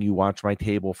having you watch my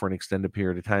table for an extended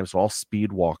period of time. So I'll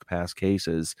speed walk past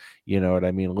cases, you know what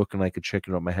I mean? Looking like a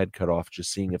chicken with my head cut off,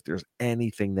 just seeing if there's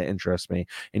anything that interests me.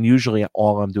 And usually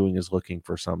all I'm doing is looking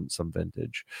for some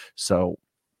vintage. So,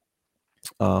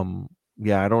 I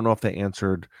don't know if they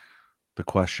answered the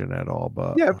question at all,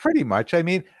 but yeah, pretty much. I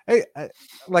mean, I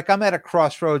like I'm at a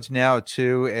crossroads now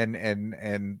too, and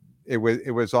it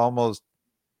was almost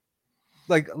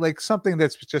like something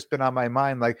that's just been on my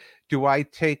mind. Like, do I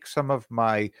take some of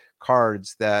my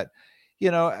cards that,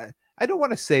 I don't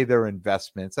want to say they're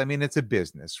investments. I mean, it's a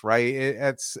business, right?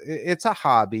 It's a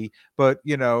hobby, but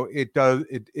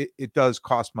it does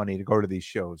cost money to go to these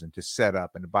shows and to set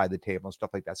up and to buy the table and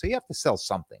stuff like that. So you have to sell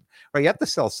something, right? You have to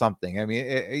sell something. I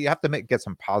mean, you have to get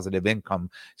some positive income,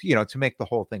 to make the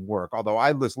whole thing work. Although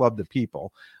I just love the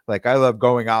people. Like, I love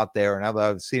going out there and I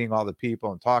love seeing all the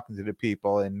people and talking to the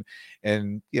people, and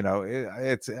I'm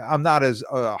not as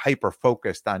hyper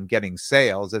focused on getting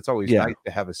sales. It's always nice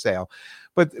to have a sale,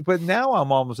 but now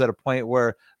I'm almost at a point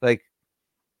where like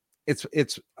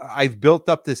I've built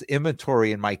up this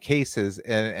inventory in my cases,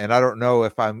 and I don't know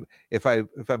if I'm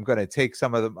going to take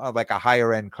some of them, like a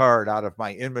higher end card out of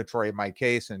my inventory in my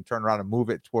case and turn around and move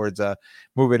it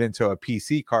into a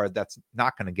PC card that's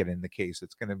not going to get in the case.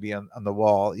 It's going to be on the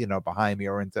wall, behind me,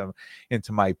 or into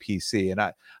my PC. And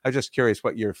I'm just curious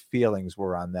what your feelings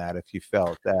were on that, if you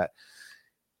felt that.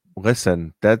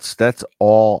 Listen, that's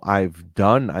all I've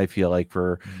done, I feel like,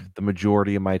 for the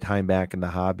majority of my time back in the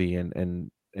hobby and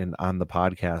on the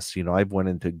podcast. I've went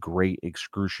into great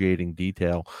excruciating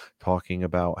detail talking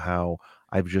about how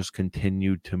I've just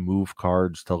continued to move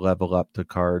cards to level up the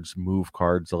cards, move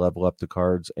cards to level up the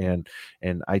cards. And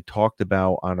I talked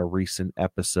about on a recent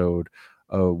episode,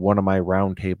 one of my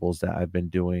round tables that I've been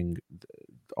doing.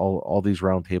 All these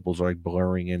round tables are like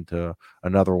blurring into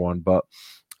another one, but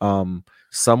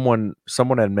someone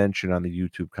had mentioned on the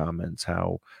YouTube comments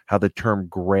how the term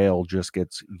grail just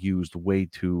gets used way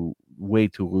too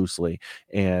loosely.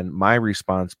 And my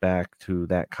response back to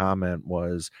that comment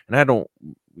was, and I don't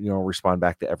respond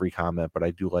back to every comment, but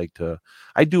I do like to,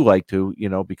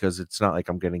 because it's not like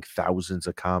I'm getting thousands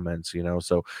of comments,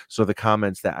 so the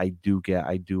comments that I do get,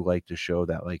 I do like to show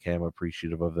that, like, hey, I'm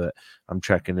appreciative of it, I'm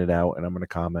checking it out, and I'm going to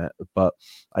comment. But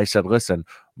I said, listen,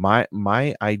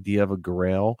 my idea of a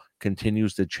grail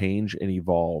continues to change and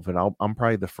evolve, and I'm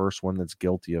probably the first one that's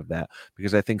guilty of that,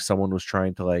 because I think someone was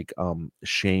trying to like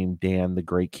shame Dan, the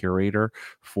great curator,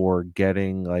 for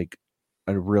getting like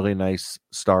a really nice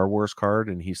Star Wars card,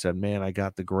 and he said, man, I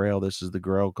got the grail, this is the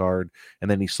grail card, and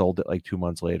then he sold it like 2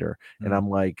 months later. And I'm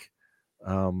like,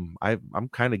 I'm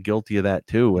kind of guilty of that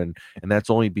too, and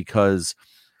that's only because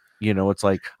it's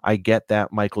like, I get that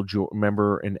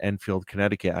remember in Enfield,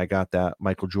 Connecticut, I got that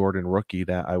Michael Jordan rookie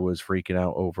that I was freaking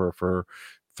out over for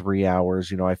 3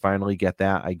 hours. I finally get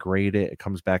that, I grade it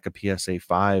comes back a PSA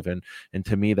 5, and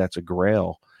to me that's a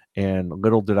grail. And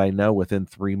little did I know, within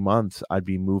 3 months, I'd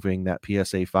be moving that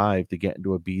PSA 5 to get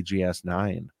into a BGS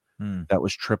 9. That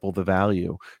was triple the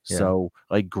value. Yeah. So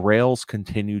like, grails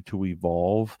continue to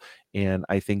evolve. And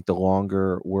I think the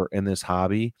longer we're in this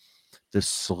hobby, the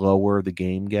slower the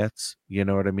game gets. You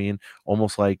know what I mean?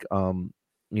 Almost like,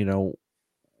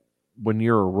 when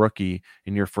you're a rookie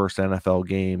in your first NFL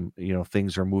game,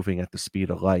 things are moving at the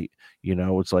speed of light.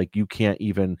 It's like you can't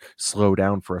even slow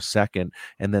down for a second.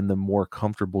 And then the more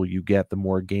comfortable you get, the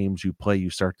more games you play, you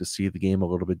start to see the game a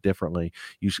little bit differently.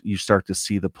 You start to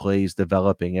see the plays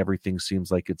developing. Everything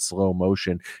seems like it's slow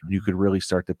motion. And you could really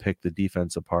start to pick the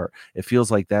defense apart. It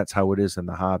feels like that's how it is in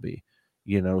the hobby,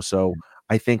 so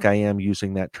I think I am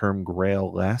using that term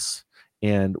grail less.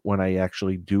 And when I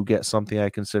actually do get something I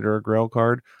consider a grail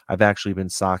card, I've actually been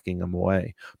socking them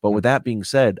away. But with that being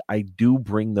said, I do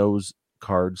bring those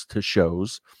cards to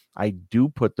shows. I do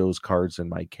put those cards in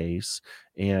my case,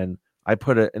 and I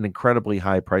put an incredibly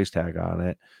high price tag on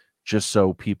it, just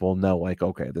so people know, like,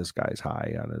 okay, this guy's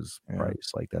high on his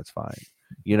price. Like, that's fine.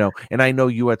 you know. And I know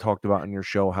you had talked about in your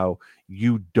show how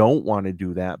you don't want to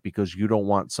do that because you don't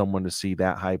want someone to see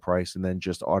that high price and then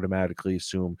just automatically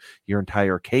assume your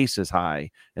entire case is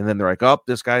high, and then they're like, oh,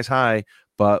 this guy's high.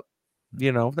 But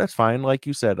you know, that's fine. Like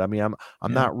you said, I mean,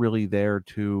 I'm not really there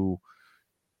to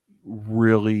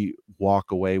really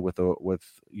walk away with a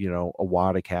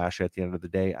wad of cash at the end of the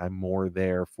day. I'm more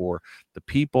there for the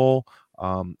people.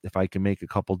 If I can make a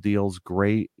couple deals,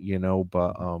 great, you know,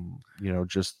 but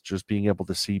just being able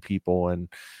to see people and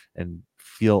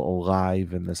feel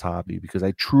alive in this hobby, because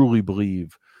I truly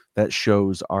believe that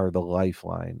shows are the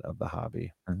lifeline of the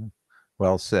hobby. Mm-hmm.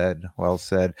 Well said.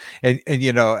 And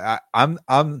you know,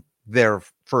 I'm there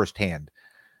firsthand,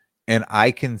 and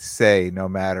I can say no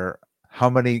matter how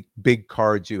many big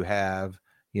cards you have,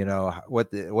 you know,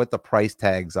 what the price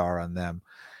tags are on them,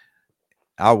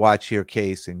 I'll watch your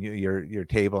case and your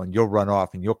table, and you'll run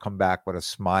off and you'll come back with a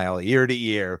smile ear to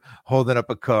ear, holding up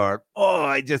a card. Oh,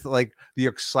 I just like the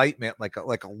excitement, like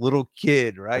a little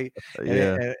kid, right?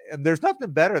 And there's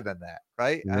nothing better than that,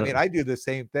 right? I mean, I do the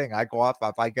same thing. I go off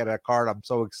if I get a card I'm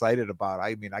so excited about.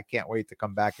 I mean, I can't wait to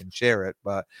come back and share it.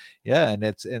 But yeah,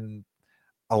 and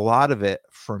a lot of it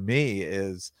for me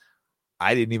is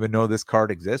I didn't even know this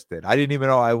card existed. I didn't even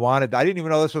know I didn't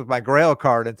even know this was my Grail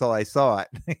card until I saw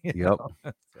it. Yep.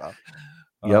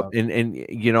 Yep. And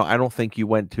you know, I don't think you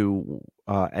went to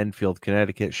Enfield,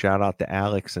 Connecticut. Shout out to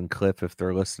Alex and Cliff if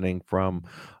they're listening from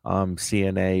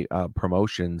CNA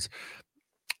Promotions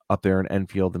up there in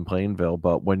Enfield and Plainville.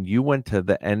 But when you went to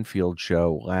the Enfield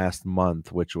show last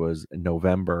month, which was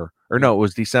November, or no, it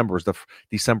was December, it was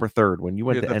December 3rd. When you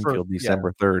went to Enfield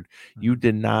December 3rd, you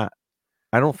did not,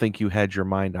 I don't think you had your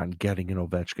mind on getting an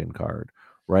Ovechkin card,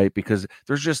 right? Because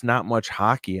there's just not much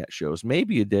hockey at shows.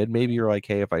 Maybe you did. Maybe you're like,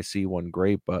 hey, if I see one,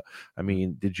 great. But I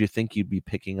mean, did you think you'd be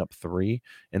picking up 3?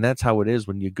 And that's how it is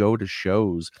when you go to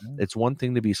shows. It's one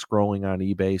thing to be scrolling on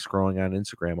eBay, scrolling on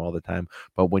Instagram all the time.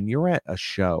 But when you're at a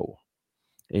show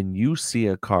and you see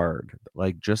a card,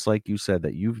 like just like you said,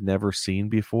 that you've never seen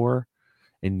before,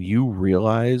 and you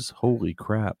realize, holy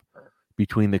crap,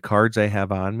 between the cards I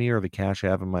have on me or the cash I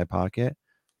have in my pocket,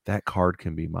 that card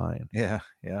can be mine. Yeah.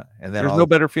 And then there's no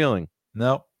better feeling.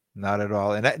 No, not at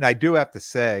all. And I do have to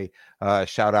say,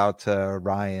 shout out to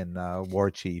Ryan,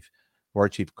 War Chief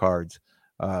Cards.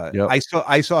 I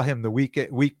saw him the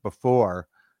week before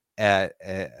at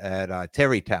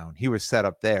Terrytown. He was set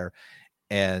up there,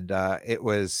 and it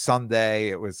was Sunday.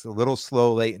 It was a little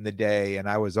slow late in the day, and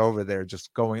I was over there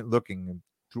just looking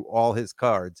through all his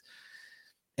cards.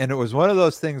 And it was one of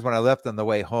those things when I left on the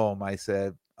way home, I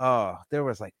said, oh, there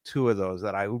was like 2 of those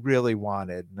that I really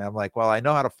wanted. And I'm like, well, I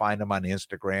know how to find them on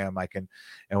Instagram.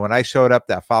 And when I showed up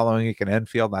that following week in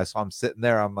Enfield and I saw him sitting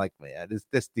there, I'm like, man,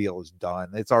 this deal is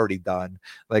done. It's already done.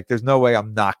 Like, there's no way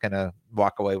I'm not going to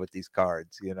walk away with these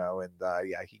cards, you know? And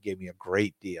he gave me a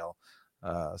great deal.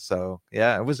 So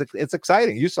yeah, it's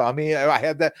exciting. You saw me.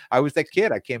 I was that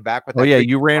kid. I came back with. Oh yeah,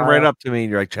 you ran right up to me and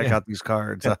you're like, check out these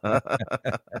cards. I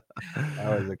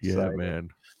was excited. Yeah, man.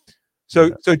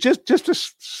 So just to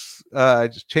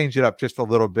just change it up just a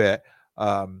little bit.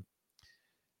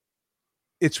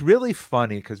 It's really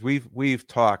funny because we've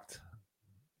talked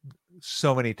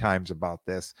so many times about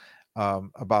this,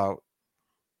 about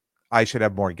I should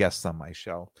have more guests on my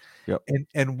show. Yep.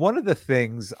 And one of the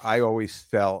things I always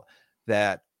felt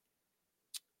that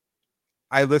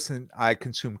I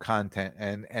consume content,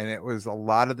 and it was a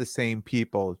lot of the same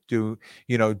people doing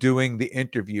the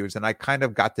interviews, and I kind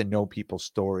of got to know people's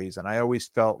stories. And I always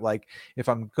felt like if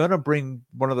I'm going to bring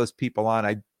one of those people on,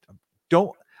 I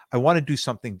want to do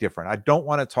something different. I don't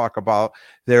want to talk about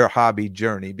their hobby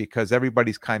journey because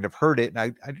everybody's kind of heard it. And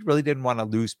I really didn't want to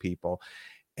lose people.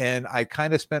 And I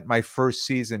kind of spent my first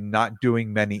season not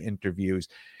doing many interviews.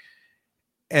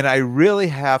 And I really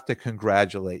have to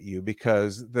congratulate you,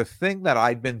 because the thing that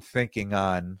I'd been thinking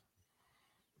on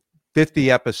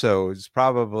 50 episodes,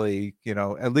 probably,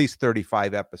 at least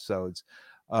 35 episodes,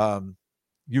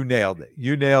 you nailed it.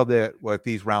 You nailed it with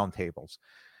these roundtables.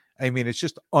 I mean, it's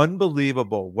just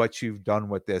unbelievable what you've done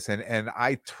with this. And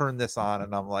I turn this on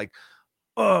and I'm like,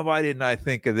 oh, why didn't I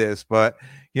think of this? But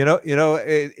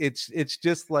it's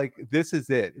just like, this is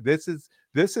it. This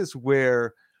is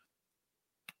where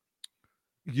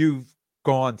you've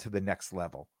gone to the next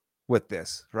level with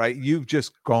this, right? You've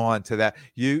just gone to that.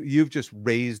 You've just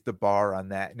raised the bar on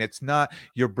that. And it's not,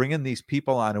 you're bringing these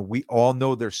people on and we all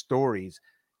know their stories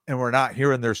and we're not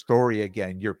hearing their story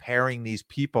again. You're pairing these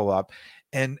people up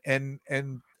and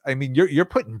I mean, you're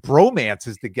putting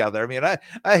bromances together. I mean,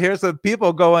 I hear some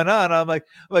people going on. I'm like,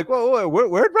 whoa,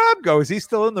 where'd Rob go? Is he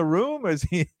still in the room? Or is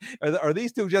he? Are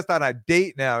these two just on a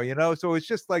date now? You know, so it's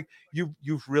just like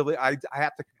you've really. I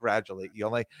have to congratulate you.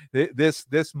 Like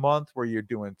this month where you're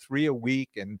doing 3 a week,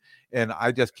 and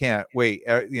I just can't wait.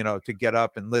 You know, to get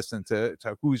up and listen to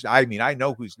who's. I mean, I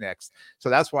know who's next, so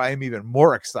that's why I'm even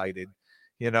more excited.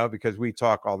 You know, because we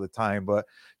talk all the time, but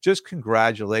just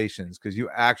congratulations, because you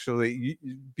actually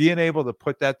being able to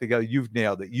put that together, you've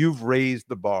nailed it. You've raised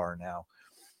the bar now.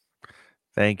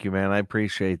 Thank you, man. I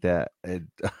appreciate that.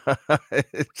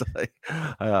 It's like,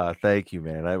 thank you,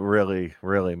 man. I really,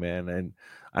 man. And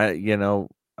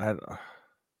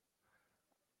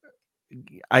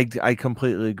I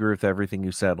completely agree with everything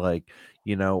you said. Like,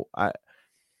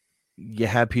 you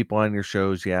have people on your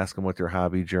shows, you ask them what their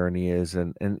hobby journey is.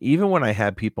 And even when I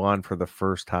had people on for the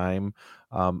first time,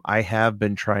 I have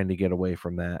been trying to get away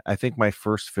from that. I think my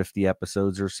first 50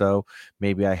 episodes or so,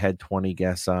 maybe I had 20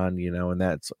 guests on, and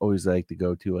that's always like the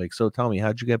go-to, like, so tell me,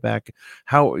 how'd you get back?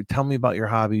 Tell me about your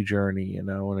hobby journey, and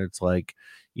it's like,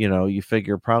 you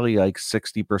figure probably like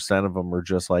 60% of them are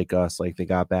just like us. Like they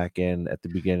got back in at the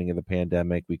beginning of the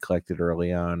pandemic. We collected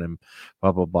early on and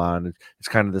blah, blah, blah. And it's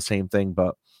kind of the same thing,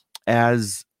 but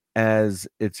as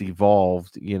it's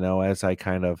evolved, as I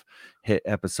kind of hit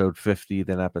episode 50,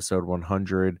 then episode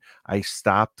 100, I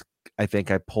think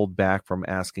I pulled back from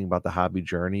asking about the hobby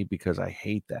journey, because I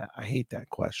hate that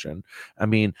question. I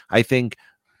mean, I think,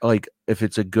 like, if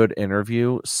it's a good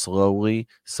interview, slowly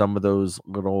some of those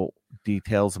little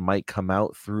details might come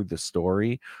out through the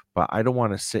story, but I don't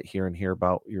want to sit here and hear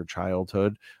about your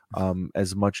childhood.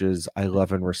 As much as I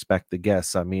love and respect the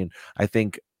guests, I mean, I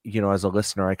think, as a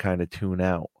listener, I kind of tune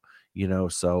out,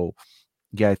 so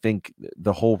yeah, I think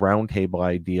the whole roundtable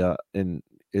idea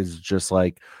is just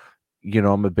like,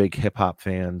 I'm a big hip hop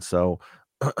fan. So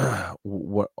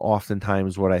what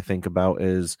I think about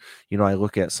is, I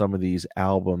look at some of these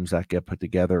albums that get put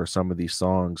together, or some of these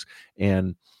songs,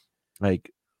 and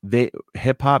like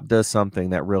hip hop does something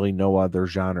that really no other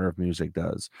genre of music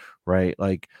does, right?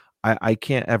 Like I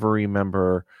can't ever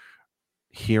remember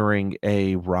hearing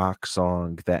a rock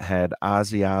song that had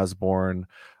Ozzy Osbourne,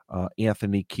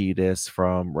 Anthony Kiedis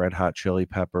from Red Hot Chili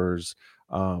Peppers,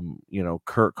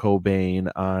 Kurt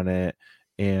Cobain on it,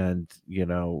 and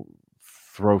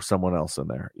throw someone else in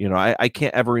there. I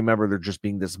can't ever remember there just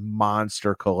being this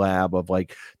monster collab of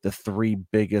like the 3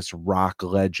 biggest rock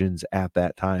legends at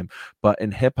that time. But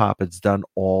in hip hop, it's done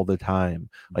all the time.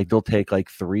 Like they'll take like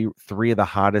three of the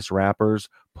hottest rappers,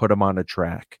 put them on a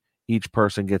track. Each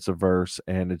person gets a verse,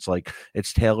 and it's like,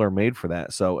 it's tailor made for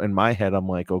that. So in my head, I'm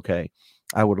like, okay,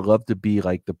 I would love to be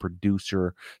like the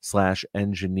producer /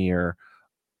 engineer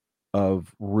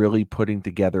of really putting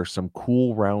together some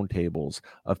cool roundtables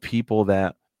of people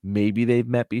that maybe they've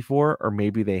met before, or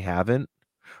maybe they haven't.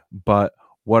 But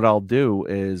what I'll do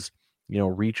is,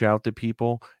 reach out to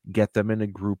people, get them in a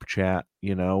group chat,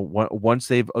 once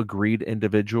they've agreed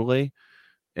individually.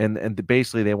 And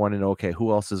basically they want to know, okay,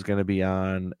 who else is going to be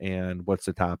on, and what's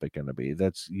the topic going to be?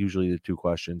 That's usually the 2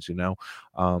 questions, and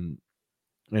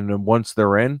then once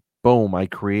they're in, boom, I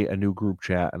create a new group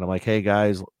chat, and I'm like, hey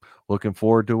guys, looking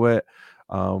forward to it.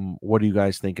 What are you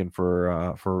guys thinking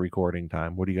for recording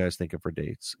time? What are you guys thinking for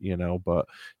dates? But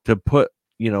to put,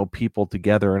 people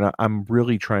together, and I'm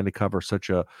really trying to cover such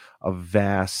a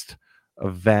vast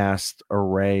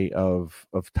array of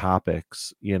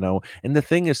topics, and the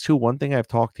thing is too, one thing I've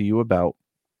talked to you about,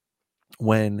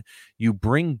 when you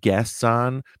bring guests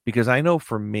on, because I know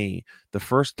for me, the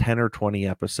first 10 or 20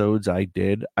 episodes I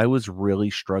did, I was really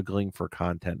struggling for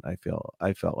content. I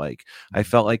felt like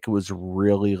it was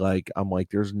really like, I'm like,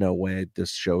 there's no way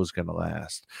this show's going to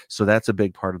last. So that's a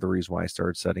big part of the reason why I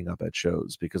started setting up at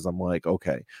shows, because I'm like,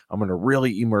 okay, I'm going to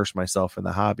really immerse myself in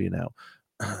the hobby now.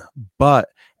 But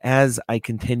as I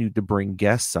continued to bring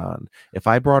guests on, if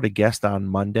I brought a guest on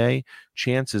Monday,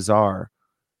 chances are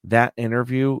that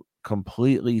interview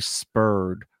completely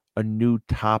spurred a new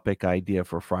topic idea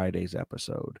for Friday's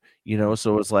episode.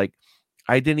 So it's like,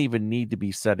 I didn't even need to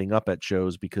be setting up at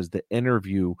shows, because the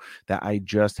interview that I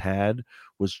just had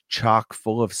was chock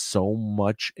full of so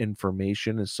much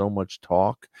information and so much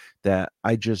talk that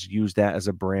I just used that as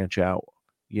a branch out.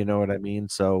 You know what I mean?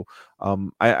 So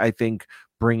I think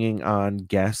bringing on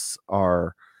guests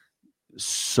are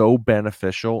so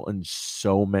beneficial in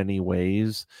so many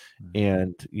ways.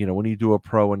 And when you do a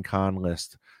pro and con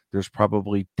list, there's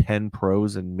probably 10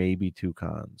 pros and maybe 2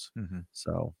 cons.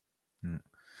 So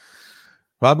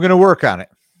well, I'm going to work on it.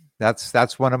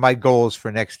 That's one of my goals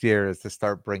for next year, is to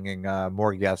start bringing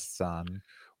more guests on.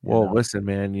 Well, listen,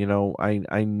 man,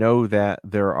 I know that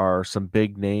there are some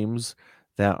big names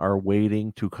that are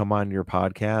waiting to come on your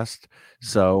podcast.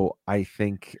 So I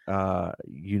think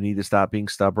you need to stop being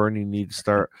stubborn. You need to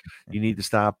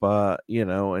stop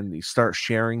and you start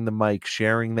sharing the mic,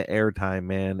 sharing the airtime,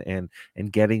 man,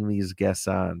 and getting these guests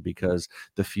on, because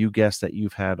the few guests that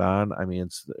you've had on, I mean,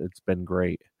 it's been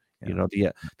great.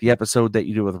 The episode that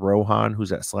you did with Rohan,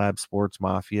 who's at Slab Sports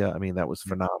Mafia, I mean, that was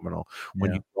phenomenal.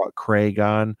 When you brought Craig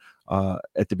on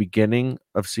at the beginning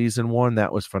of season 1,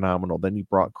 that was phenomenal. Then you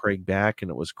brought Craig back,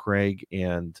 and it was Craig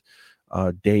and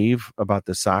Dave about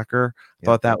the soccer.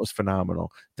 Thought that was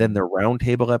phenomenal. Then the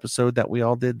roundtable episode that we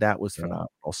all did, that was phenomenal.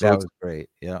 So that was great.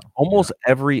 Yeah. Almost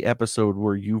every episode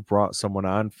where you brought someone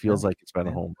on feels like it's been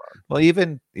a home run. Well,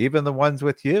 even the ones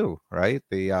with you, right?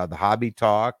 The hobby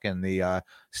talk and the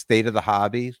state of the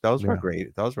hobby. Those were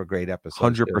great. Those were great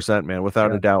episodes. 100%, man.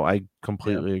 Without a doubt. I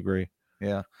completely agree.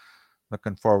 Yeah.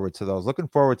 Looking forward to those. Looking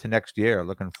forward to next year.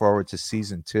 Looking forward to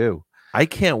season 2. I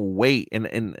can't wait.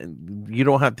 And you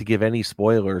don't have to give any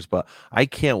spoilers, but I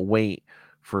can't wait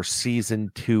for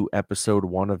season 2, episode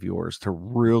 1 of yours to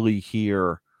really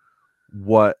hear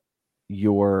what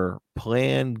your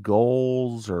planned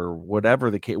goals or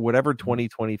whatever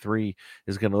 2023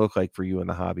 is going to look like for you in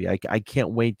the hobby. I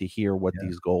can't wait to hear what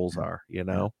these goals are,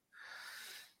 Yeah,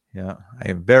 I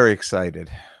am very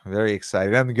excited. Very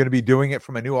excited. I'm going to be doing it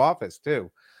from a new office too.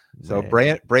 So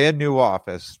brand new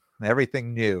office,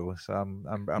 everything new. So I'm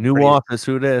new office.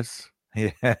 Who this?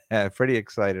 Yeah, pretty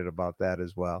excited about that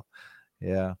as well.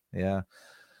 Yeah.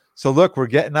 So look, we're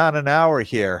getting on an hour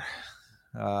here.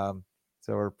 So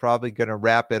we're probably going to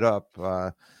wrap it up.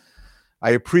 I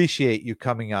appreciate you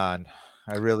coming on.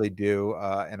 I really do.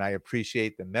 And I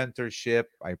appreciate the mentorship.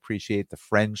 I appreciate the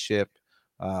friendship.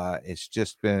 It's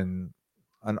just been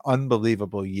an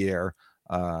unbelievable year.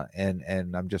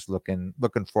 And I'm just looking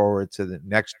forward to the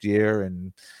next year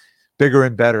and bigger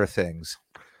and better things.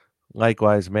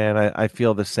 Likewise, man. I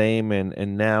feel the same,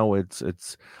 and now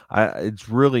it's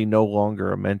really no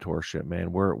longer a mentorship,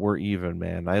 man. We're even,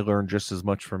 man. I learned just as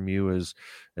much from you as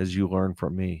you learn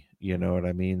from me. You know what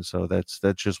I mean? So that's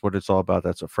just what it's all about.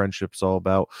 That's what friendship's all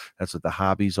about. That's what the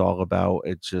hobby's all about.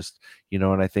 It's just,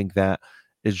 and I think that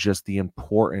is just the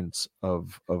importance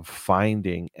of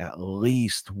finding at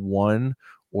least 1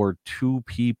 or 2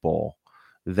 people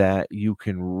that you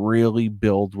can really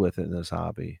build with in this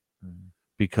hobby.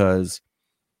 Because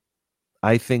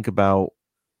I think about,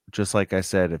 just like I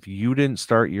said, if you didn't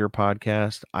start your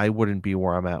podcast, I wouldn't be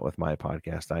where I'm at with my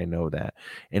podcast. I know that.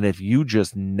 And if we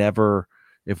just never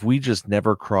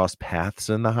crossed paths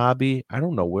in the hobby, I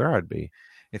don't know where I'd be.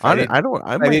 I didn't answer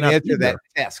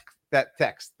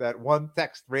that one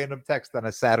random text on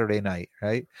a Saturday night,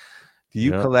 right? Do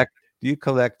you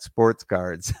collect sports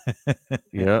cards?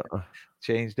 Yeah.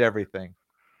 Changed everything.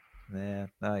 Yeah,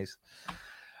 nice.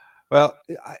 Well,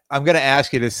 I'm going to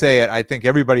ask you to say it. I think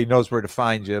everybody knows where to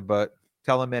find you, but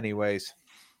tell them anyways.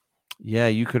 Yeah,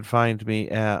 you could find me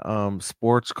at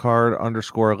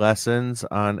sportscard_lessons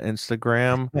on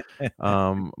Instagram.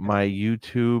 My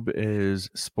YouTube is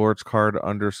Sportscard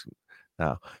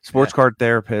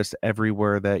Therapist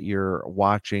everywhere that you're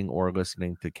watching or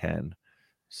listening to Ken.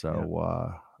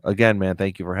 So again, man,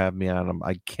 thank you for having me on.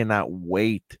 I cannot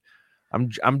wait. I'm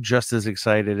just as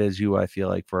excited as you, I feel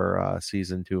like, for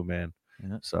season 2, man.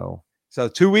 Yeah. So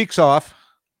 2 weeks off.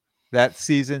 That's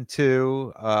season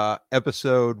 2,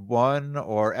 episode 1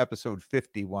 or episode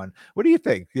 51. What do you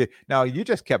think? Now, you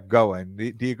just kept going.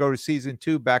 Do you go to season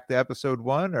 2 back to episode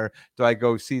 1, or do I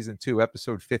go season 2,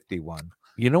 episode 51?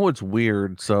 You know what's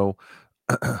weird? So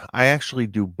I actually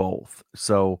do both.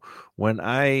 So when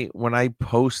I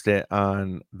post it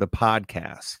on the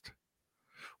podcast,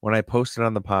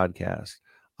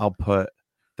 I'll put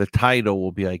the title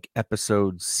will be like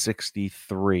episode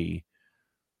 63,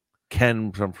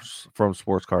 Ken from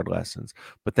Sports Card Lessons.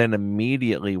 But then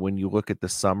immediately when you look at the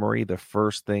summary, the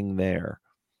first thing there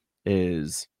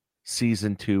is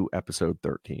season 2, episode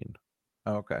 13.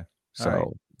 Okay.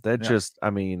 So just, I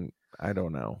mean, I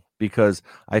don't know, because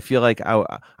I feel like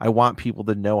I want people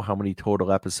to know how many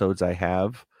total episodes I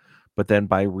have, but then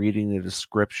by reading the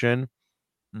description,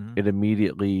 it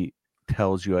immediately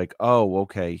tells you like, oh,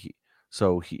 okay,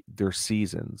 there's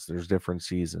seasons, there's different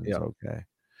seasons. Okay.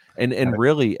 And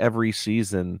really every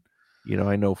season,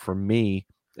 I know for me,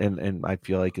 and I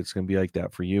feel like it's going to be like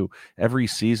that for you, every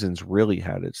season's really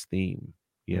had its theme,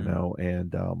 and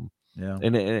it's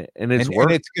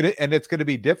going to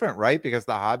be different, right? Because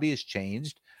the hobby has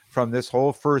changed from this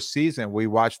whole first season. We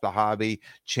watched the hobby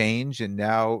change, and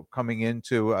now coming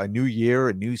into a new year,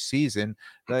 a new season,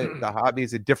 the hobby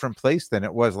is a different place than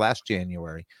it was last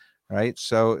January. right?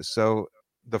 So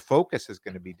the focus is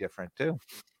going to be different too.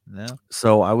 No.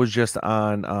 So I was just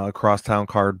on Crosstown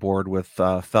Cardboard with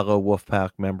fellow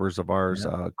Wolfpack members of ours,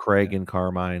 Craig and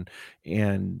Carmine,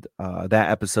 and that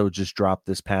episode just dropped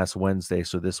this past Wednesday,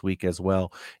 so this week as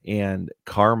well. And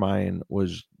Carmine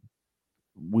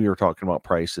we were talking about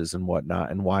prices and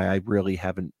whatnot, and why I really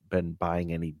haven't been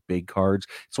buying any big cards.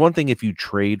 It's one thing if you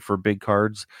trade for big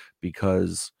cards,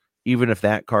 because even if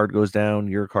that card goes down,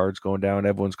 your card's going down,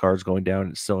 everyone's card's going down,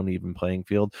 it's still an even playing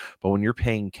field. But when you're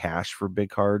paying cash for big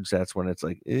cards, that's when it's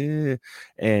like, eh.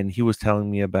 And he was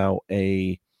telling me about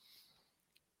a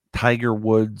Tiger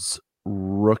Woods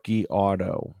rookie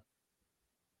auto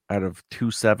out of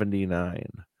 279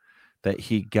 that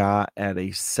he got at a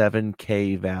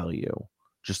 7K value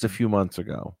just a few months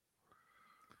ago.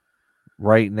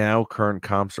 Right now, current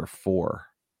comps are 4.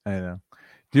 I know.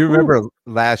 Do you remember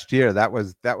last year? That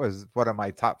was one of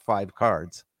my top 5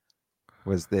 cards.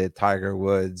 Was the Tiger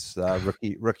Woods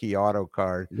rookie auto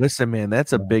card? Listen, man,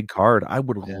 that's a big card. I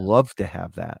would love to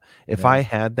have that. If I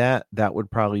had that, that would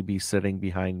probably be sitting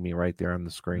behind me right there on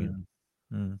the screen.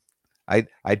 Mm-hmm.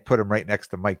 I'd put him right next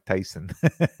to Mike Tyson.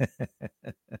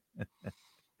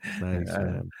 Nice,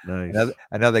 man. Nice.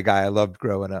 Another guy I loved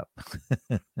growing up.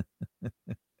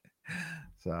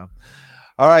 So,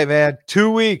 all right, man.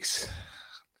 2 weeks.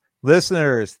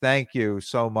 Listeners, thank you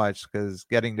so much, because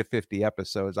getting to 50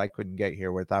 episodes, I couldn't get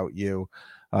here without you,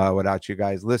 without you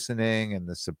guys listening and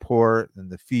the support and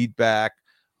the feedback.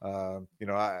 You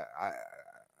know, I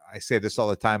say this all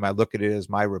the time. I look at it as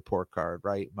my report card,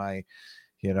 right? My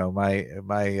when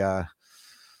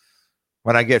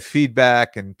I get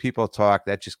feedback and people talk,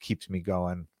 that just keeps me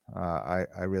going.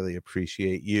 I really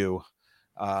appreciate you.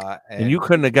 And you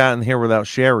couldn't have gotten here without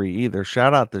Sherry either.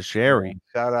 Shout out to Sherry.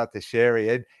 Shout out to Sherry.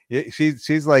 And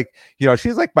she's like,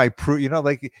 she's like my proof.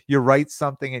 Like you write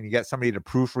something and you get somebody to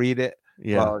proofread it.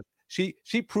 Yeah. Well, she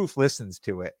proof listens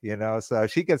to it. So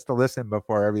she gets to listen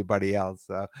before everybody else.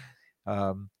 So,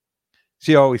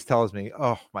 she always tells me,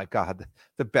 "Oh my God,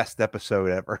 the best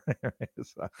episode ever."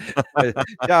 So,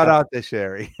 shout out to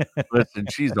Sherry. Listen,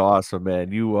 she's awesome,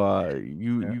 man. You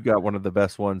got one of the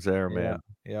best ones there, man.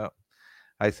 Yeah.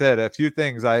 I said a few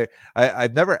things.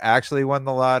 I've never actually won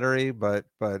the lottery, but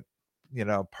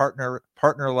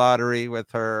partner lottery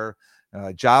with her,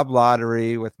 job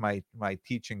lottery with my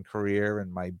teaching career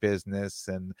and my business,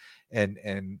 and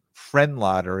friend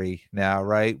lottery now,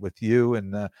 right, with you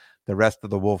and the rest of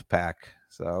the wolf pack.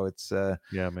 So it's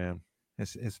yeah, man.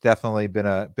 It's definitely been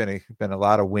a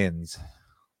lot of wins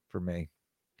for me.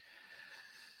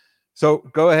 So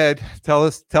go ahead, give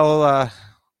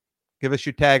us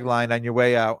your tagline on your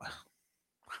way out.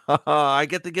 I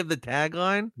get to give the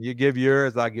tagline? You give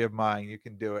yours, I give mine. You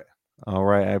can do it. All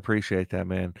right. I appreciate that,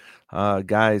 man.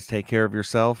 Guys, take care of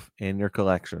yourself and your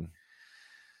collection.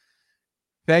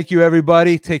 Thank you,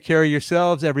 everybody. Take care of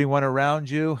yourselves, everyone around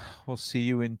you. We'll see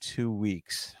you in 2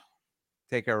 weeks.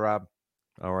 Take care, Rob.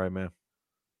 All right, man.